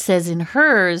Roberts says in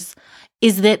hers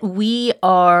is that we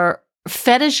are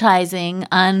fetishizing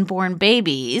unborn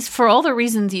babies for all the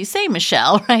reasons you say,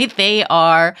 Michelle, right? They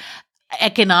are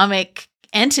economic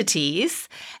entities,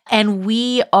 and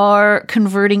we are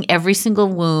converting every single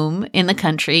womb in the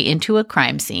country into a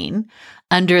crime scene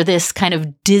under this kind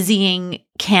of dizzying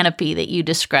canopy that you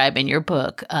describe in your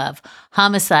book of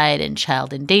homicide and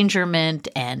child endangerment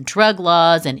and drug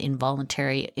laws and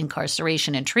involuntary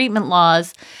incarceration and treatment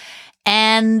laws.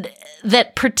 And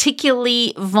that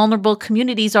particularly vulnerable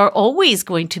communities are always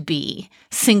going to be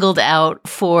singled out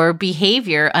for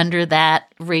behavior under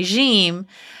that regime.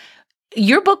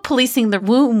 Your book, Policing the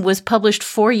Womb, was published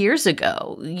 4 years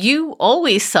ago. You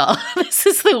always saw this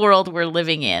is the world we're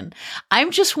living in.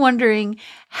 I'm just wondering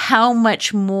how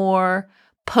much more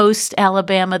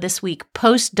post-Alabama this week,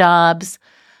 post-Dobbs,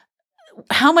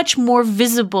 how much more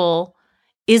visible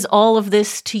is all of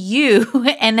this to you,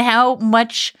 and how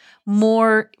much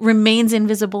more remains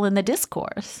invisible in the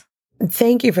discourse?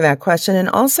 Thank you for that question. And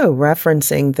also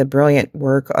referencing the brilliant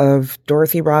work of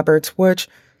Dorothy Roberts, which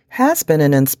has been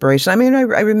an inspiration. I mean, I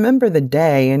remember the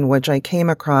day in which I came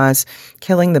across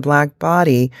Killing the Black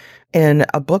Body in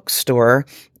a bookstore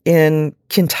in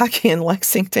Kentucky, in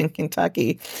Lexington,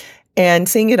 Kentucky, and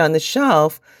seeing it on the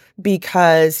shelf,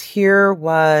 because here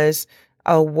was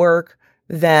a work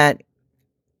that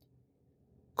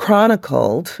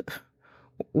chronicled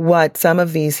what some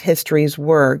of these histories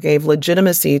were, gave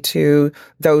legitimacy to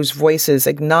those voices,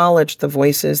 acknowledged the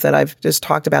voices that I've just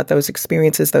talked about, those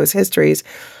experiences, those histories.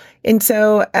 And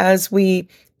so as we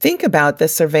think about the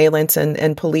surveillance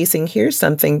and policing, here's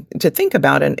something to think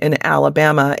about in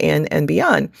Alabama and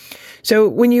beyond. So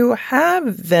when you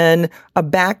have then a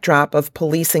backdrop of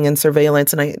policing and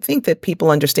surveillance, and I think that people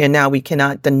understand now we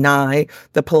cannot deny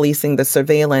the policing, the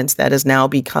surveillance that has now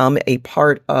become a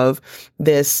part of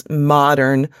this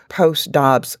modern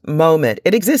post-Dobbs moment.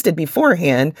 It existed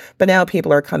beforehand, but now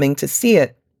people are coming to see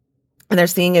it. And they're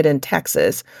seeing it in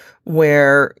Texas,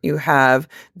 where you have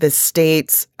the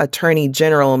state's attorney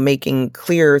general making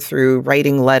clear through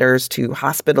writing letters to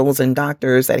hospitals and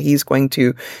doctors that he's going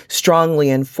to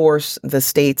strongly enforce the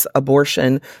state's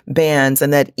abortion bans,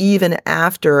 and that even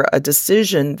after a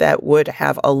decision that would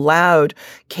have allowed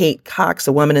Kate Cox,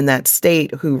 a woman in that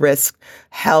state who risked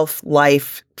health,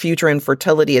 life, future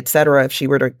infertility, et cetera, if she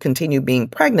were to continue being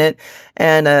pregnant,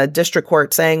 and a district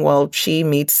court saying, well, she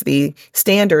meets the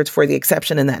standards for the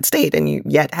exception in that state, and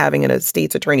yet having a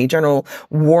state's attorney general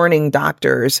warning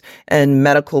doctors and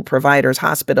medical providers,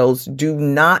 hospitals, do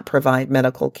not provide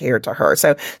medical care to her.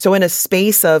 So in a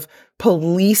space of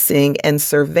policing and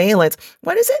surveillance,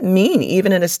 what does it mean,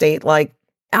 even in a state like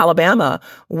Alabama,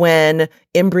 when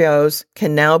embryos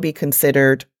can now be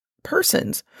considered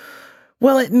persons?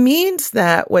 Well, it means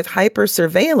that with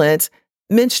hyper-surveillance,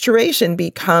 menstruation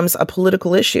becomes a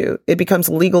political issue. It becomes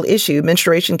a legal issue.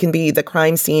 Menstruation can be the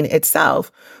crime scene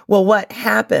itself. Well, what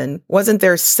happened? Wasn't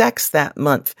there sex that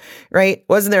month, right?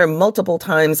 Wasn't there multiple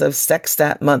times of sex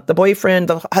that month? The boyfriend,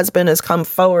 the husband has come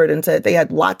forward and said they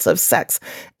had lots of sex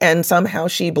and somehow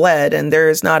she bled and there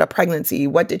is not a pregnancy.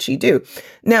 What did she do?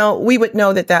 Now, we would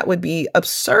know that that would be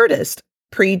absurdist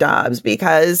pre-Dobbs,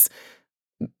 because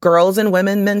girls and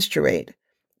women menstruate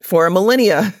for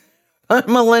millennia.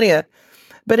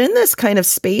 But in this kind of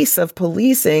space of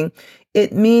policing,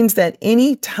 it means that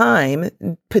any time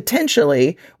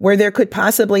potentially where there could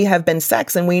possibly have been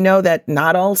sex, and we know that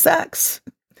not all sex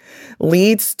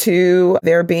leads to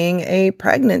there being a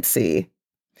pregnancy.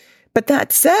 But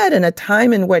that said, in a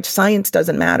time in which science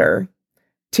doesn't matter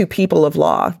to people of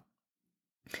law,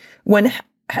 when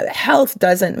health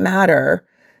doesn't matter,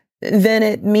 then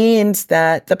it means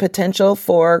that the potential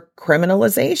for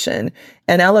criminalization.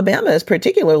 And Alabama is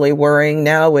particularly worrying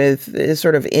now with this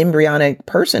sort of embryonic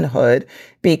personhood,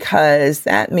 because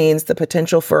that means the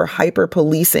potential for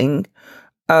hyper-policing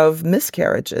of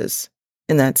miscarriages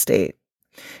in that state.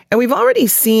 And we've already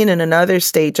seen in another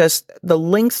state just the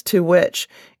links to which,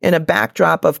 in a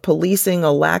backdrop of policing,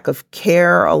 a lack of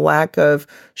care, a lack of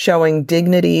showing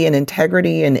dignity and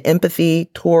integrity and empathy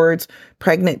towards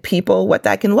pregnant people, what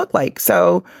that can look like.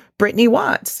 So Brittany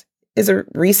Watts is a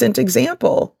recent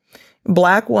example.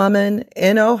 Black woman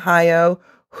in Ohio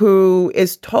who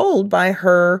is told by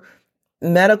her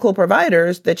medical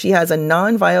providers that she has a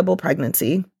non-viable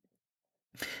pregnancy.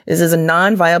 This is a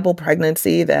non-viable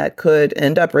pregnancy that could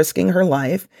end up risking her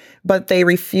life, but they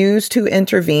refuse to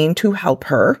intervene to help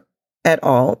her at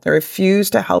all. They refuse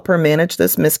to help her manage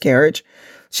this miscarriage.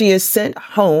 She is sent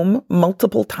home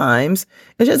multiple times,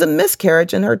 and she has a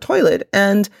miscarriage in her toilet.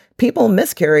 And people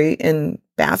miscarry in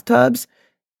bathtubs,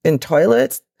 in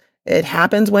toilets. It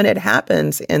happens when it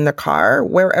happens, in the car,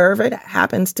 wherever it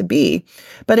happens to be.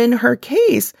 But in her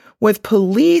case, with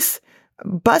police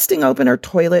busting open her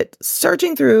toilet,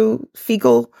 searching through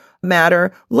fecal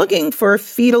matter, looking for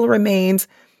fetal remains.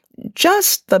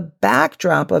 Just the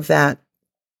backdrop of that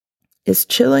is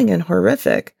chilling and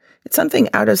horrific. It's something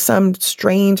out of some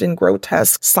strange and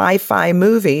grotesque sci-fi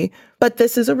movie, but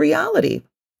this is a reality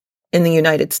in the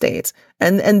United States.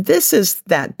 And this is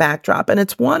that backdrop, and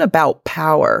it's one about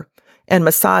power and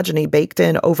misogyny baked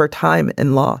in over time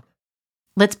in law.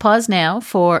 Let's pause now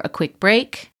for a quick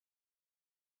break.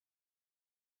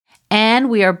 And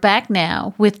we are back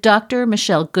now with Dr.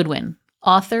 Michelle Goodwin,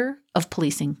 author of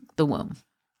Policing the Womb.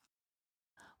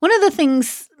 One of the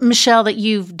things, Michelle, that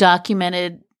you've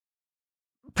documented,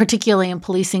 particularly in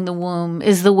Policing the Womb,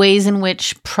 is the ways in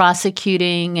which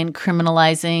prosecuting and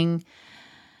criminalizing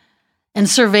and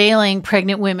surveilling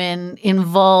pregnant women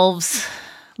involves,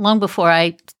 long before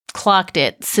I clocked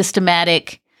it,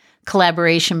 systematic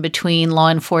collaboration between law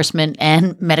enforcement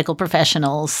and medical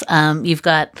professionals. You've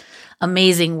got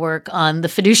amazing work on the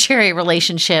fiduciary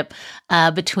relationship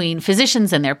between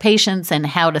physicians and their patients and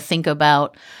how to think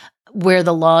about where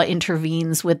the law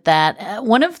intervenes with that.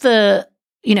 One of the,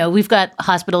 we've got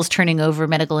hospitals turning over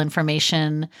medical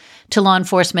information to law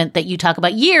enforcement that you talk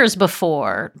about years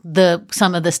before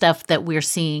some of the stuff that we're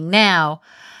seeing now.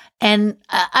 And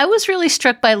I was really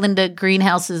struck by Linda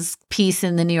Greenhouse's piece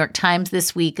in the New York Times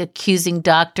this week, accusing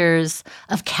doctors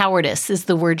of cowardice, is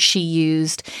the word she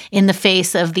used, in the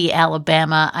face of the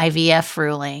Alabama IVF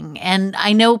ruling. And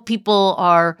I know people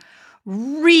are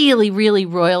really, really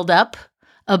roiled up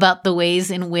about the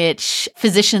ways in which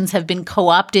physicians have been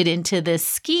co-opted into this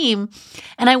scheme.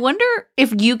 And I wonder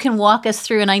if you can walk us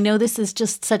through, and I know this is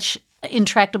just such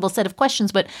intractable set of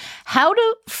questions, but how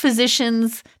do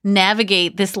physicians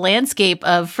navigate this landscape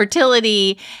of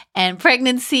fertility and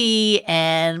pregnancy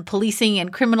and policing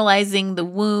and criminalizing the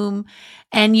womb?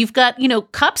 And you've got,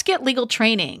 cops get legal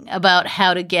training about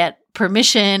how to get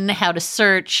permission, how to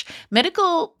search.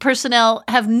 Medical personnel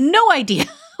have no idea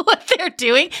what they're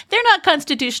doing. They're not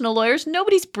constitutional lawyers.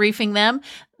 Nobody's briefing them.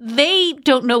 They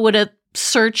don't know what a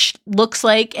search looks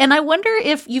like. And I wonder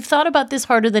if you've thought about this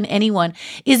harder than anyone.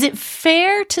 Is it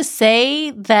fair to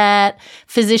say that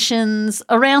physicians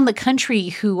around the country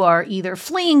who are either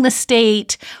fleeing the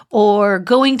state or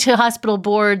going to hospital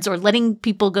boards or letting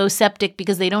people go septic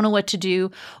because they don't know what to do,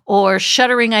 or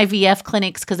shuttering IVF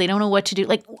clinics because they don't know what to do,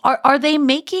 are they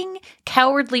making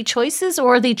cowardly choices,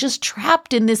 or are they just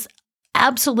trapped in this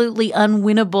absolutely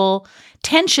unwinnable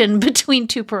tension between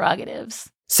two prerogatives?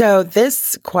 So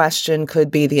this question could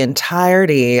be the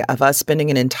entirety of us spending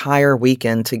an entire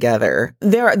weekend together.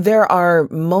 There are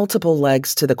multiple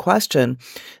legs to the question.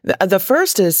 The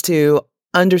first is to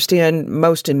understand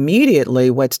most immediately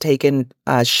what's taken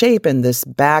shape in this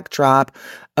backdrop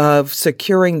of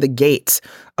securing the gates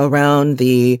around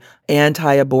the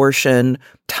anti-abortion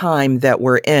time that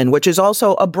we're in, which is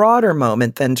also a broader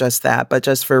moment than just that, but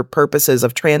just for purposes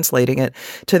of translating it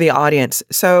to the audience.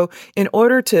 So in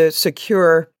order to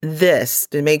secure this,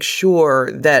 to make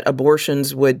sure that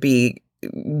abortions would be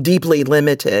deeply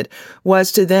limited,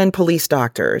 was to then police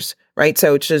doctors, right?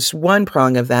 So it's just one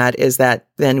prong of that is that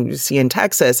then we see in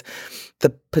Texas the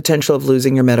potential of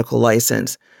losing your medical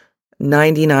license,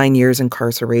 99 years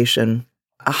incarceration,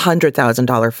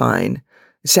 $100,000 fine.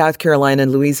 South Carolina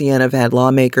and Louisiana have had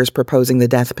lawmakers proposing the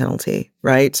death penalty,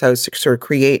 right? So sort of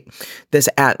create this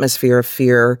atmosphere of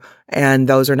fear. And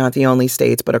those are not the only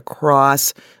states, but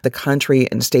across the country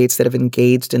and states that have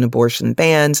engaged in abortion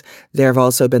bans, there have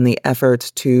also been the efforts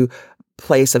to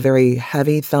place a very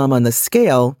heavy thumb on the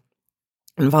scale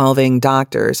involving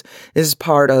doctors. This is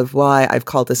part of why I've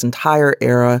called this entire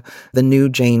era the new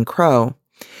Jane Crow.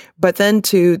 But then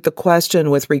to the question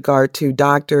with regard to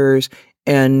doctors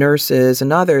and nurses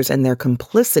and others and their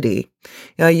complicity.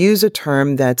 I use a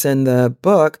term that's in the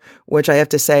book, which I have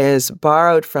to say is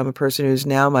borrowed from a person who's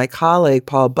now my colleague,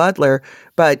 Paul Butler.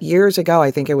 But years ago,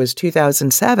 I think it was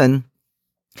 2007,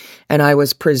 and I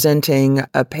was presenting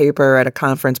a paper at a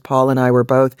conference Paul and I were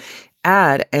both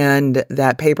at, and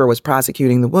that paper was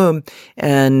prosecuting the womb.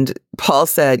 And Paul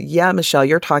said, "Yeah, Michelle,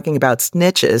 you're talking about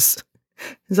snitches."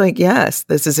 It's like, yes,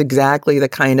 this is exactly the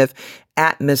kind of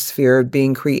atmosphere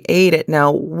being created.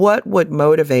 Now, what would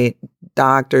motivate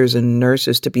doctors and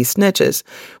nurses to be snitches?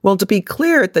 Well, to be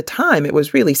clear, at the time, it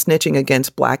was really snitching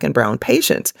against Black and brown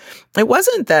patients. It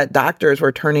wasn't that doctors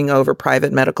were turning over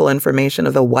private medical information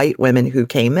of the white women who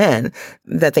came in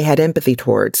that they had empathy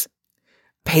towards.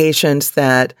 Patients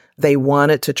that they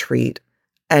wanted to treat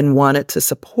and wanted to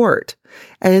support.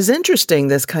 And it's interesting,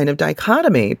 this kind of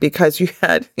dichotomy, because you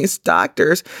had these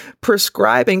doctors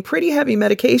prescribing pretty heavy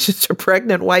medications to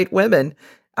pregnant white women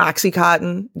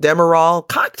Oxycontin, Demerol,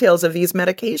 cocktails of these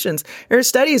medications. There are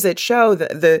studies that show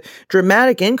the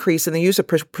dramatic increase in the use of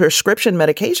prescription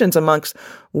medications amongst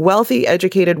wealthy,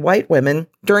 educated white women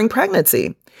during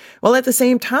pregnancy. Well, at the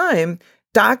same time,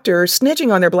 doctors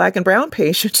snitching on their Black and brown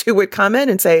patients who would come in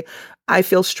and say, I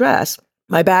feel stressed.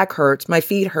 My back hurts. My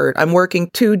feet hurt. I'm working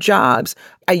 2 jobs.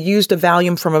 I used a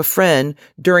Valium from a friend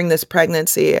during this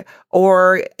pregnancy.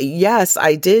 Or yes,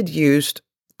 I did use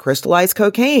crystallized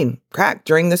cocaine, crack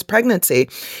during this pregnancy.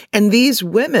 And these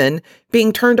women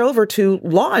being turned over to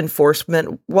law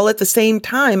enforcement, while at the same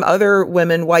time, other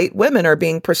women, white women, are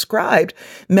being prescribed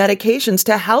medications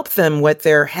to help them with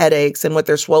their headaches and with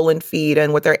their swollen feet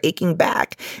and with their aching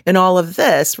back and all of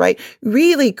this, right?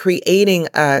 Really creating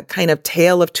a kind of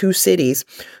tale of 2 cities,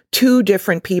 2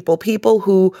 different people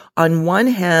who, on one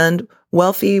hand,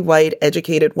 wealthy, white,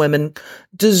 educated women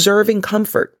deserving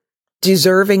comfort,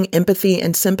 deserving empathy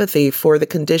and sympathy for the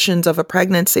conditions of a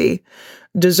pregnancy,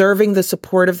 deserving the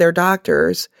support of their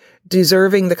doctors,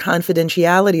 deserving the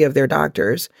confidentiality of their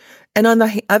doctors. And on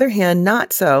the other hand,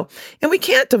 not so. And we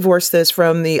can't divorce this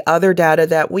from the other data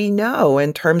that we know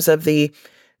in terms of the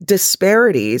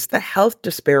disparities, the health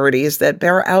disparities that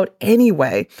bear out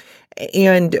anyway.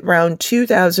 And around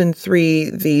 2003,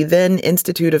 the then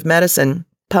Institute of Medicine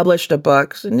published a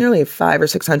book, nearly 500 or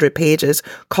 600 pages,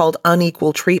 called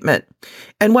Unequal Treatment.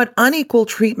 And what unequal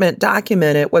treatment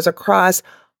documented was across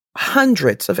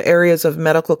hundreds of areas of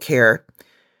medical care,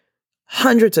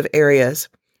 hundreds of areas,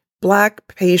 Black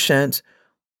patients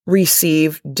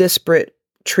received disparate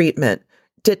treatment,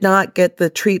 did not get the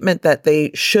treatment that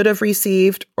they should have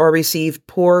received, or received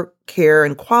poor care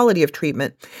and quality of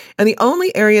treatment. And the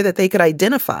only area that they could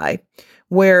identify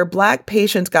where Black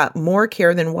patients got more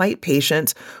care than white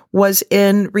patients was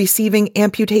in receiving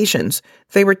amputations.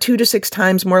 They were 2 to 6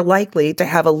 times more likely to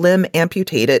have a limb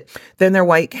amputated than their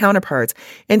white counterparts.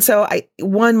 And so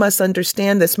one must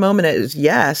understand this moment as,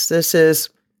 yes, this is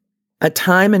a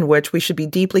time in which we should be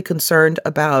deeply concerned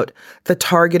about the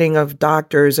targeting of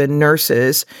doctors and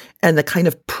nurses and the kind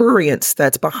of prurience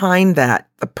that's behind that,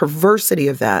 the perversity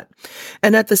of that.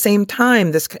 And at the same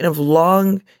time, this kind of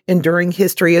long enduring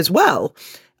history as well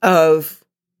of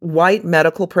white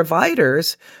medical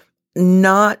providers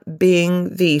not being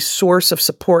the source of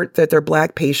support that their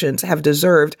Black patients have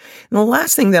deserved. And the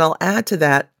last thing that I'll add to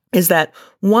that is that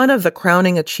one of the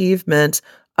crowning achievements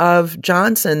of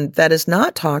Johnson that is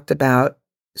not talked about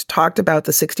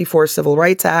the 64 Civil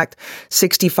Rights Act,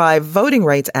 65 Voting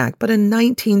Rights Act, but in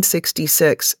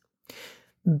 1966,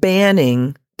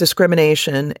 banning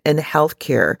discrimination in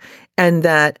healthcare, and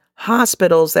that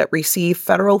hospitals that receive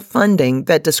federal funding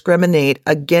that discriminate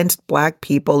against Black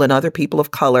people and other people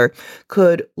of color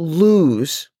could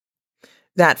lose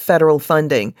that federal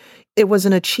funding. It was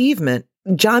an achievement.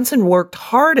 Johnson worked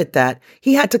hard at that.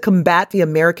 He had to combat the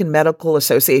American Medical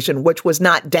Association, which was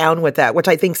not down with that, which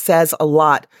I think says a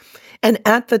lot. And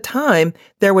at the time,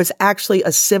 there was actually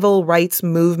a civil rights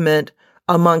movement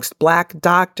amongst Black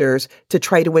doctors to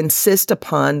try to insist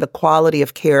upon the quality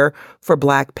of care for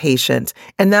Black patients.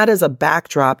 And that is a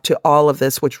backdrop to all of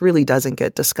this, which really doesn't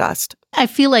get discussed. I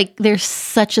feel like there's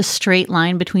such a straight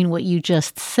line between what you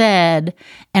just said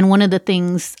and one of the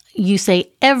things you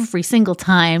say every single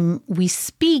time we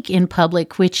speak in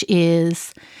public, which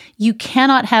is you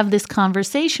cannot have this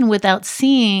conversation without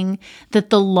seeing that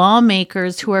the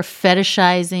lawmakers who are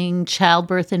fetishizing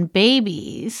childbirth and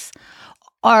babies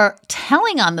are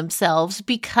telling on themselves,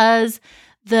 because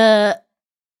the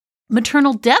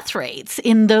maternal death rates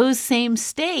in those same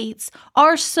states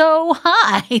are so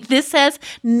high. This has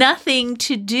nothing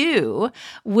to do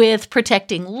with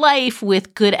protecting life,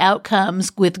 with good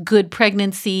outcomes, with good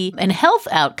pregnancy and health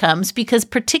outcomes, because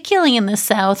particularly in the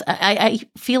South, I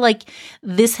feel like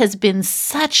this has been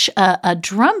such a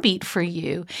drumbeat for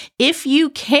you. If you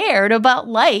cared about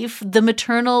life, the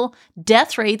maternal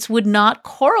death rates would not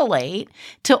correlate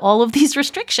to all of these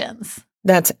restrictions.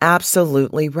 That's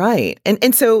absolutely right.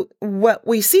 And so what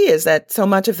we see is that so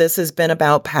much of this has been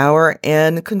about power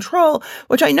and control,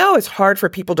 which I know is hard for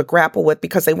people to grapple with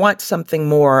because they want something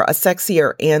more, a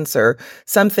sexier answer,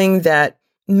 something that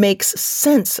makes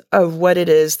sense of what it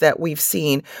is that we've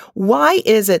seen. Why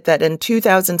is it that in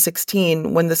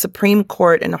 2016, when the Supreme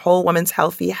Court in Whole Woman's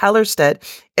Health v. Hellerstedt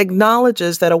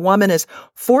acknowledges that a woman is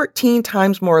 14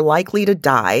 times more likely to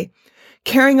die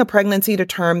carrying a pregnancy to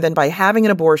term than by having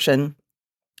an abortion,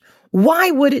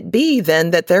 why would it be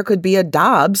then that there could be a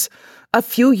Dobbs a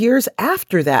few years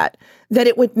after that? That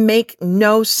it would make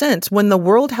no sense when the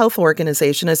World Health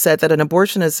Organization has said that an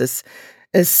abortion is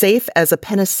as safe as a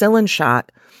penicillin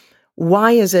shot.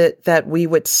 Why is it that we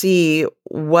would see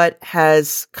what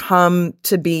has come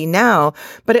to be now.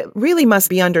 But it really must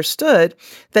be understood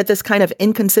that this kind of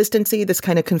inconsistency, this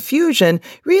kind of confusion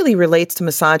really relates to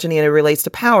misogyny and it relates to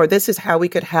power. This is how we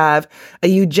could have a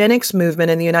eugenics movement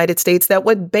in the United States that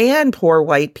would ban poor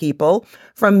white people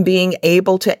from being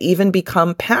able to even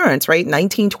become parents, right?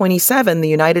 1927, the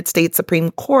United States Supreme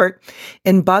Court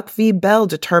in Buck v. Bell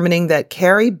determining that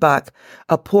Carrie Buck,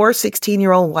 a poor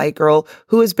 16-year-old white girl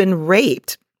who has been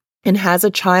raped and has a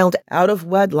child out of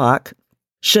wedlock,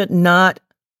 should not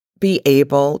be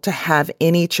able to have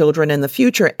any children in the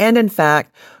future. And in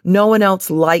fact, no one else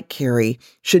like Carrie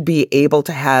should be able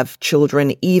to have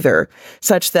children either,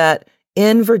 such that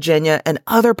in Virginia and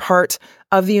other parts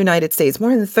of the United States, more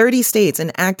than 30 states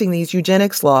enacting these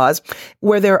eugenics laws,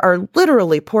 where there are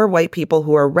literally poor white people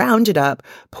who are rounded up,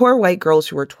 poor white girls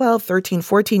who are 12, 13,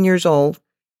 14 years old,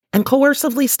 and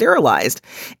coercively sterilized,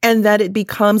 and that it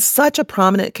becomes such a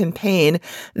prominent campaign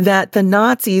that the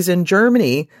Nazis in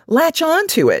Germany latch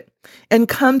onto it and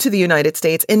come to the United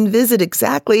States and visit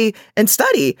exactly and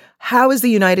study how is the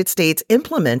United States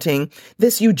implementing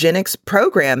this eugenics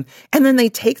program. And then they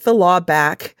take the law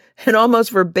back and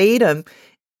almost verbatim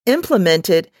implement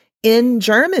it in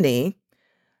Germany.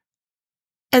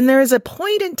 And there is a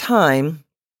point in time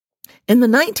in the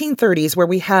 1930s where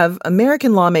we have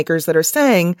American lawmakers that are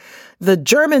saying the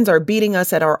Germans are beating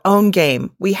us at our own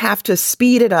game. We have to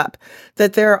speed it up,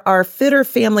 that there are fitter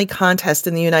family contests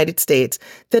in the United States,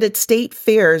 that at state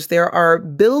fairs there are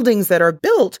buildings that are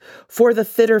built for the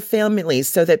fitter families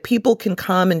so that people can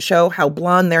come and show how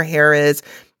blonde their hair is,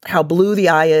 how blue the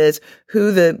eye is,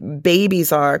 who the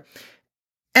babies are.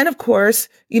 And of course,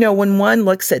 when one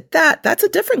looks at that, that's a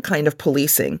different kind of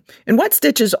policing. And what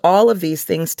stitches all of these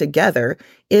things together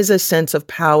is a sense of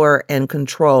power and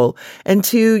control. And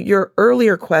to your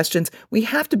earlier questions, we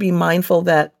have to be mindful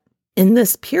that in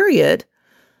this period,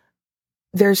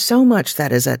 there's so much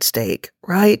that is at stake,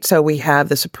 right? So we have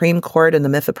the Supreme Court and the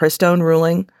Mifepristone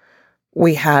ruling.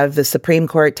 We have the Supreme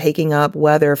Court taking up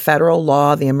whether federal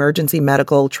law, the Emergency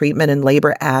Medical Treatment and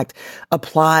Labor Act,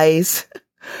 applies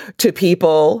to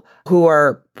people who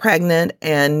are pregnant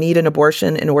and need an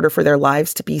abortion in order for their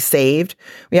lives to be saved.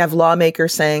 We have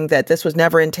lawmakers saying that this was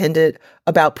never intended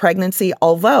about pregnancy,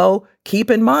 although keep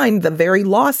in mind the very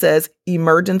law says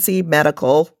Emergency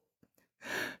Medical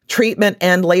Treatment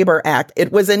and Labor Act.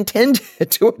 It was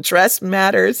intended to address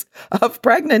matters of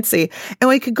pregnancy. And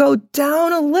we could go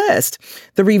down a list.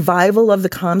 The revival of the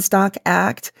Comstock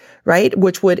Act, right,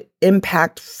 which would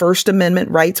impact First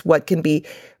Amendment rights, what can be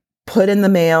put in the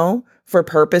mail for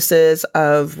purposes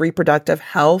of reproductive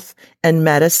health and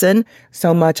medicine.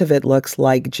 So much of it looks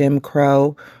like Jim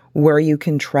Crow, where you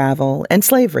can travel, and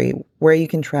slavery, where you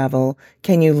can travel.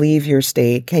 Can you leave your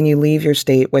state? Can you leave your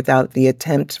state without the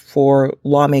attempt for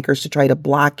lawmakers to try to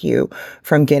block you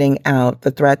from getting out,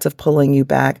 the threats of pulling you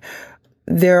back?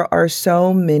 There are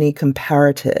so many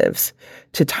comparatives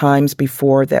to times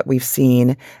before that we've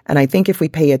seen. And I think if we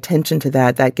pay attention to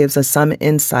that, that gives us some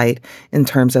insight in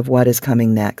terms of what is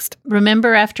coming next.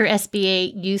 Remember after SB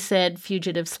 8, you said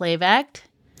Fugitive Slave Act?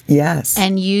 Yes.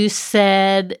 And you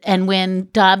said, and when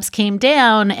Dobbs came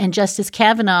down and Justice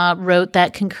Kavanaugh wrote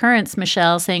that concurrence,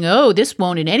 Michelle, saying, oh, this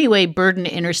won't in any way burden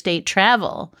interstate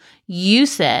travel, you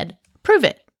said, prove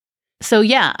it. So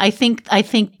yeah, I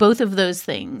think both of those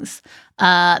things,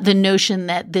 the notion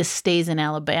that this stays in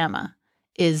Alabama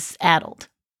is addled.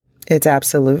 It's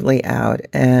absolutely out,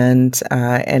 and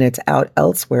it's out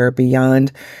elsewhere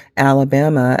beyond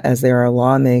Alabama, as there are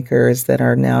lawmakers that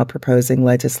are now proposing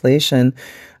legislation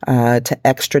to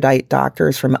extradite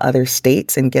doctors from other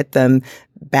states and get them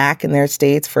back in their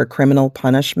states for criminal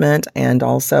punishment, and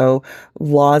also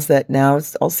laws that now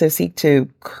also seek to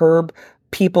curb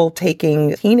people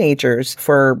taking teenagers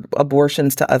for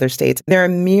abortions to other states. There are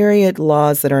myriad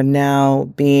laws that are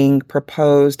now being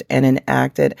proposed and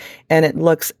enacted, and it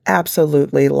looks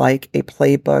absolutely like a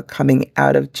playbook coming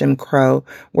out of Jim Crow,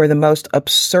 where the most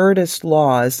absurdist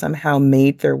laws somehow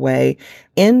made their way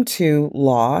into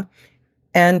law.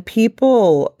 And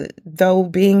people, though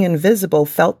being invisible,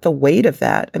 felt the weight of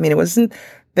that. I mean, it wasn't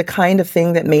the kind of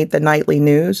thing that made the nightly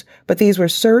news, but these were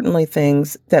certainly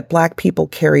things that Black people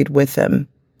carried with them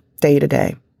day to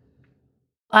day.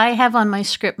 I have on my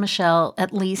script, Michelle,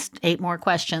 at least 8 more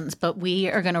questions, but we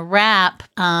are going to wrap.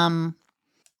 I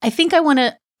think I want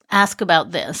to ask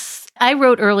about this. I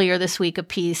wrote earlier this week a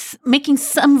piece making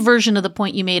some version of the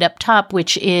point you made up top,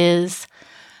 which is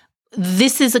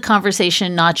this is a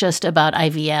conversation not just about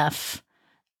IVF,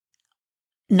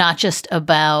 not just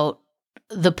about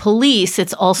the police,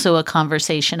 it's also a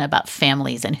conversation about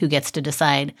families and who gets to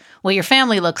decide what your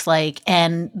family looks like,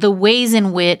 and the ways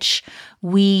in which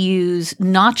we use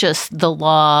not just the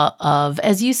law of,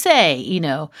 as you say,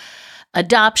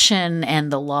 adoption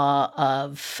and the law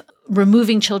of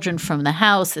removing children from the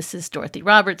house. This is Dorothy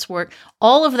Roberts' work.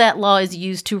 All of that law is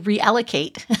used to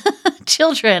reallocate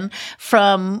children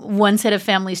from one set of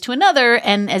families to another.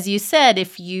 And as you said,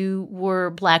 if you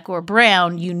were Black or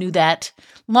brown, you knew that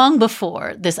long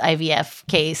before this IVF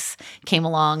case came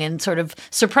along and sort of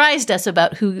surprised us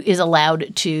about who is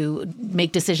allowed to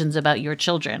make decisions about your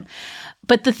children.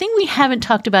 But the thing we haven't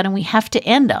talked about and we have to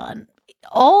end on,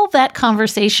 all that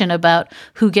conversation about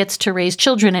who gets to raise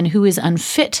children and who is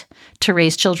unfit to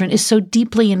raise children is so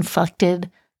deeply inflected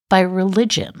by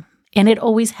religion. And it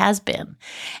always has been.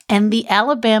 And the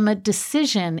Alabama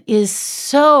decision is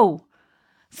so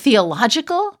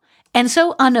theological and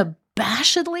so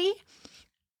unabashedly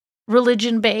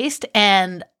religion-based,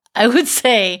 and I would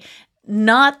say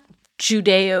not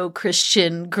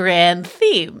Judeo-Christian grand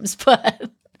themes, but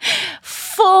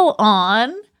full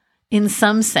on, in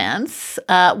some sense,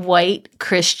 white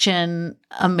Christian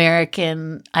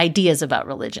American ideas about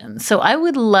religion. So I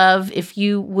would love if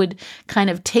you would kind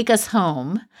of take us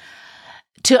home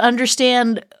to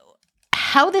understand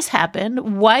how this happened,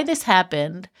 why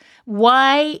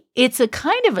it's a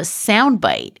kind of a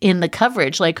soundbite in the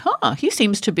coverage, like, he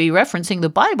seems to be referencing the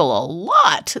Bible a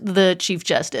lot, the Chief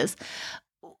Justice.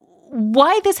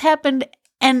 Why this happened,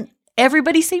 and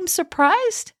everybody seems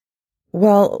surprised.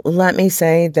 Well, let me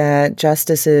say that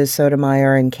Justices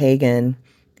Sotomayor and Kagan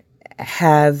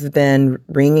have been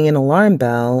ringing an alarm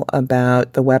bell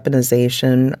about the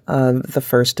weaponization of the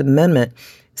First Amendment,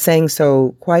 saying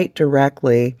so quite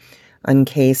directly on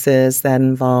cases that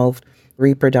involved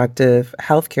reproductive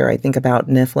health care. I think about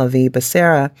Nifla v.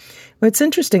 Becerra. What's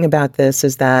interesting about this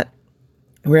is that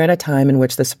we're at a time in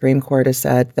which the Supreme Court has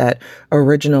said that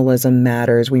originalism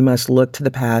matters. We must look to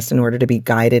the past in order to be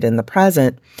guided in the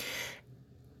present.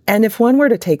 And if one were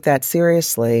to take that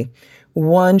seriously,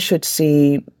 one should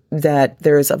see that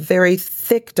there is a very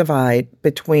thick divide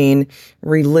between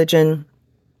religion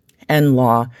and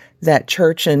law, that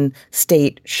church and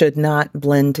state should not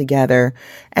blend together.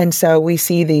 And so we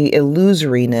see the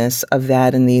illusoriness of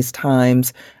that in these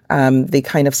times, the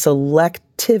kind of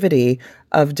selectivity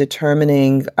of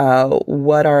determining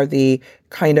what are the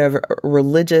kind of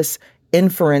religious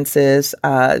inferences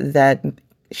that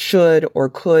should or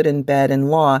could embed in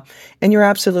law. And you're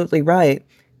absolutely right.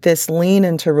 This lean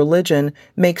into religion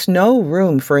makes no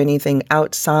room for anything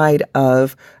outside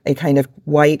of a kind of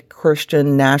white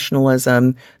Christian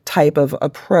nationalism type of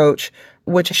approach,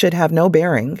 which should have no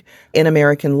bearing in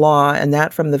American law, and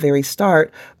that from the very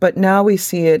start. But now we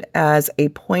see it as a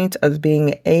point of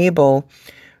being able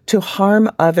to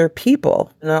harm other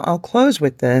people. And I'll close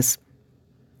with this.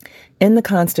 In the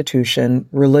Constitution,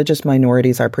 religious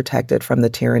minorities are protected from the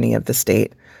tyranny of the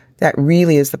state. That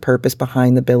really is the purpose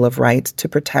behind the Bill of Rights, to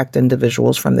protect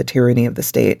individuals from the tyranny of the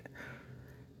state.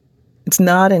 It's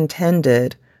not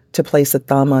intended to place a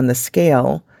thumb on the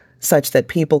scale such that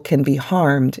people can be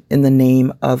harmed in the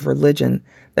name of religion.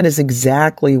 That is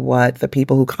exactly what the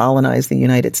people who colonized the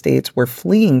United States were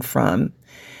fleeing from.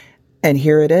 And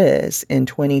here it is in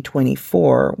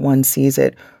 2024, one sees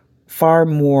it far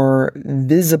more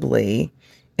visibly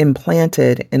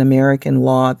implanted in American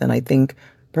law than I think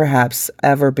perhaps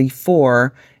ever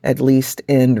before, at least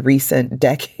in recent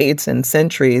decades and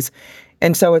centuries.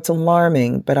 And so it's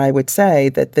alarming, but I would say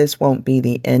that this won't be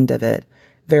the end of it.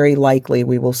 Very likely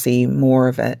we will see more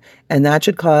of it. And that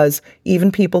should cause even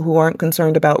people who aren't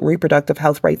concerned about reproductive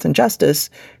health rights and justice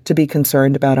to be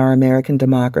concerned about our American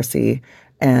democracy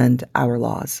and our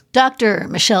laws. Dr.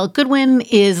 Michelle Goodwin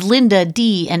is Linda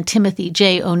D. and Timothy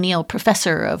J. O'Neill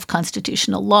Professor of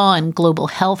Constitutional Law and Global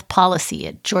Health Policy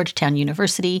at Georgetown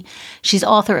University. She's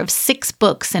author of 6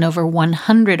 books and over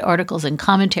 100 articles and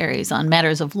commentaries on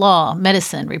matters of law,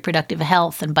 medicine, reproductive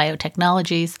health, and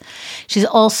biotechnologies. She's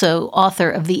also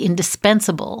author of the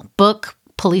indispensable book,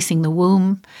 Policing the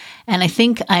Womb. And I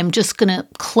think I'm just going to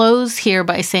close here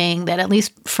by saying that, at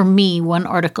least for me, one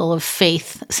article of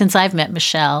faith since I've met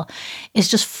Michelle is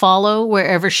just follow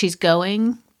wherever she's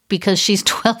going, because she's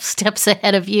 12 steps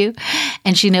ahead of you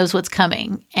and she knows what's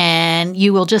coming. And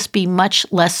you will just be much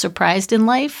less surprised in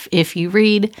life if you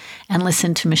read and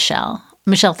listen to Michelle.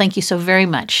 Michelle, thank you so very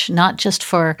much, not just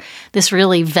for this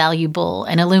really valuable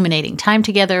and illuminating time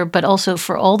together, but also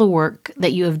for all the work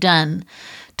that you have done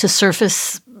to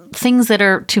surface things that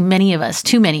are too many of us,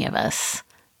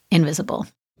 invisible.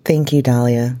 Thank you,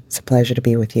 Dahlia. It's a pleasure to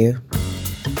be with you.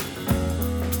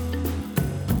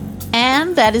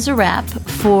 And that is a wrap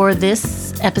for this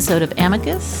episode of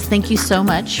Amicus. Thank you so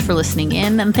much for listening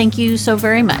in, and thank you so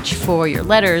very much for your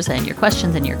letters and your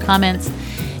questions and your comments.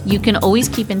 You can always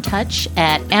keep in touch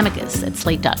at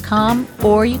amicus@slate.com,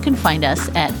 or you can find us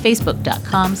at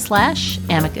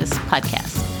facebook.com/Amicus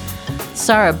Podcast.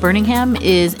 Sarah Birmingham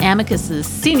is Amicus's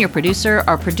senior producer.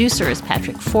 Our producer is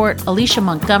Patrick Fort. Alicia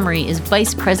Montgomery is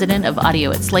vice president of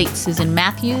audio at Slate. Susan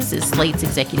Matthews is Slate's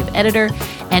executive editor.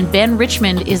 And Ben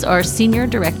Richmond is our senior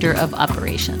director of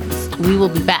operations. We will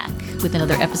be back with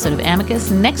another episode of Amicus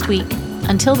next week.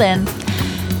 Until then,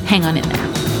 hang on in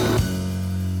there.